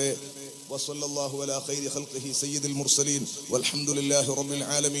തരട്ടെ. വസല്ലല്ലാഹു അലാ ഖൈരി ഖൽഖിഹി സയ്യിദുൽ മുർസലീൻ വൽഹംദുലില്ലാഹി റബ്ബിൽ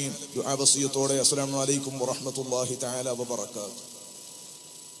ആലമീൻ. ദുആ വസിയത്തോടെ അസ്സലാമു അലൈക്കും വറഹ്മത്തുള്ളാഹി തആല വബറകാതുഹു.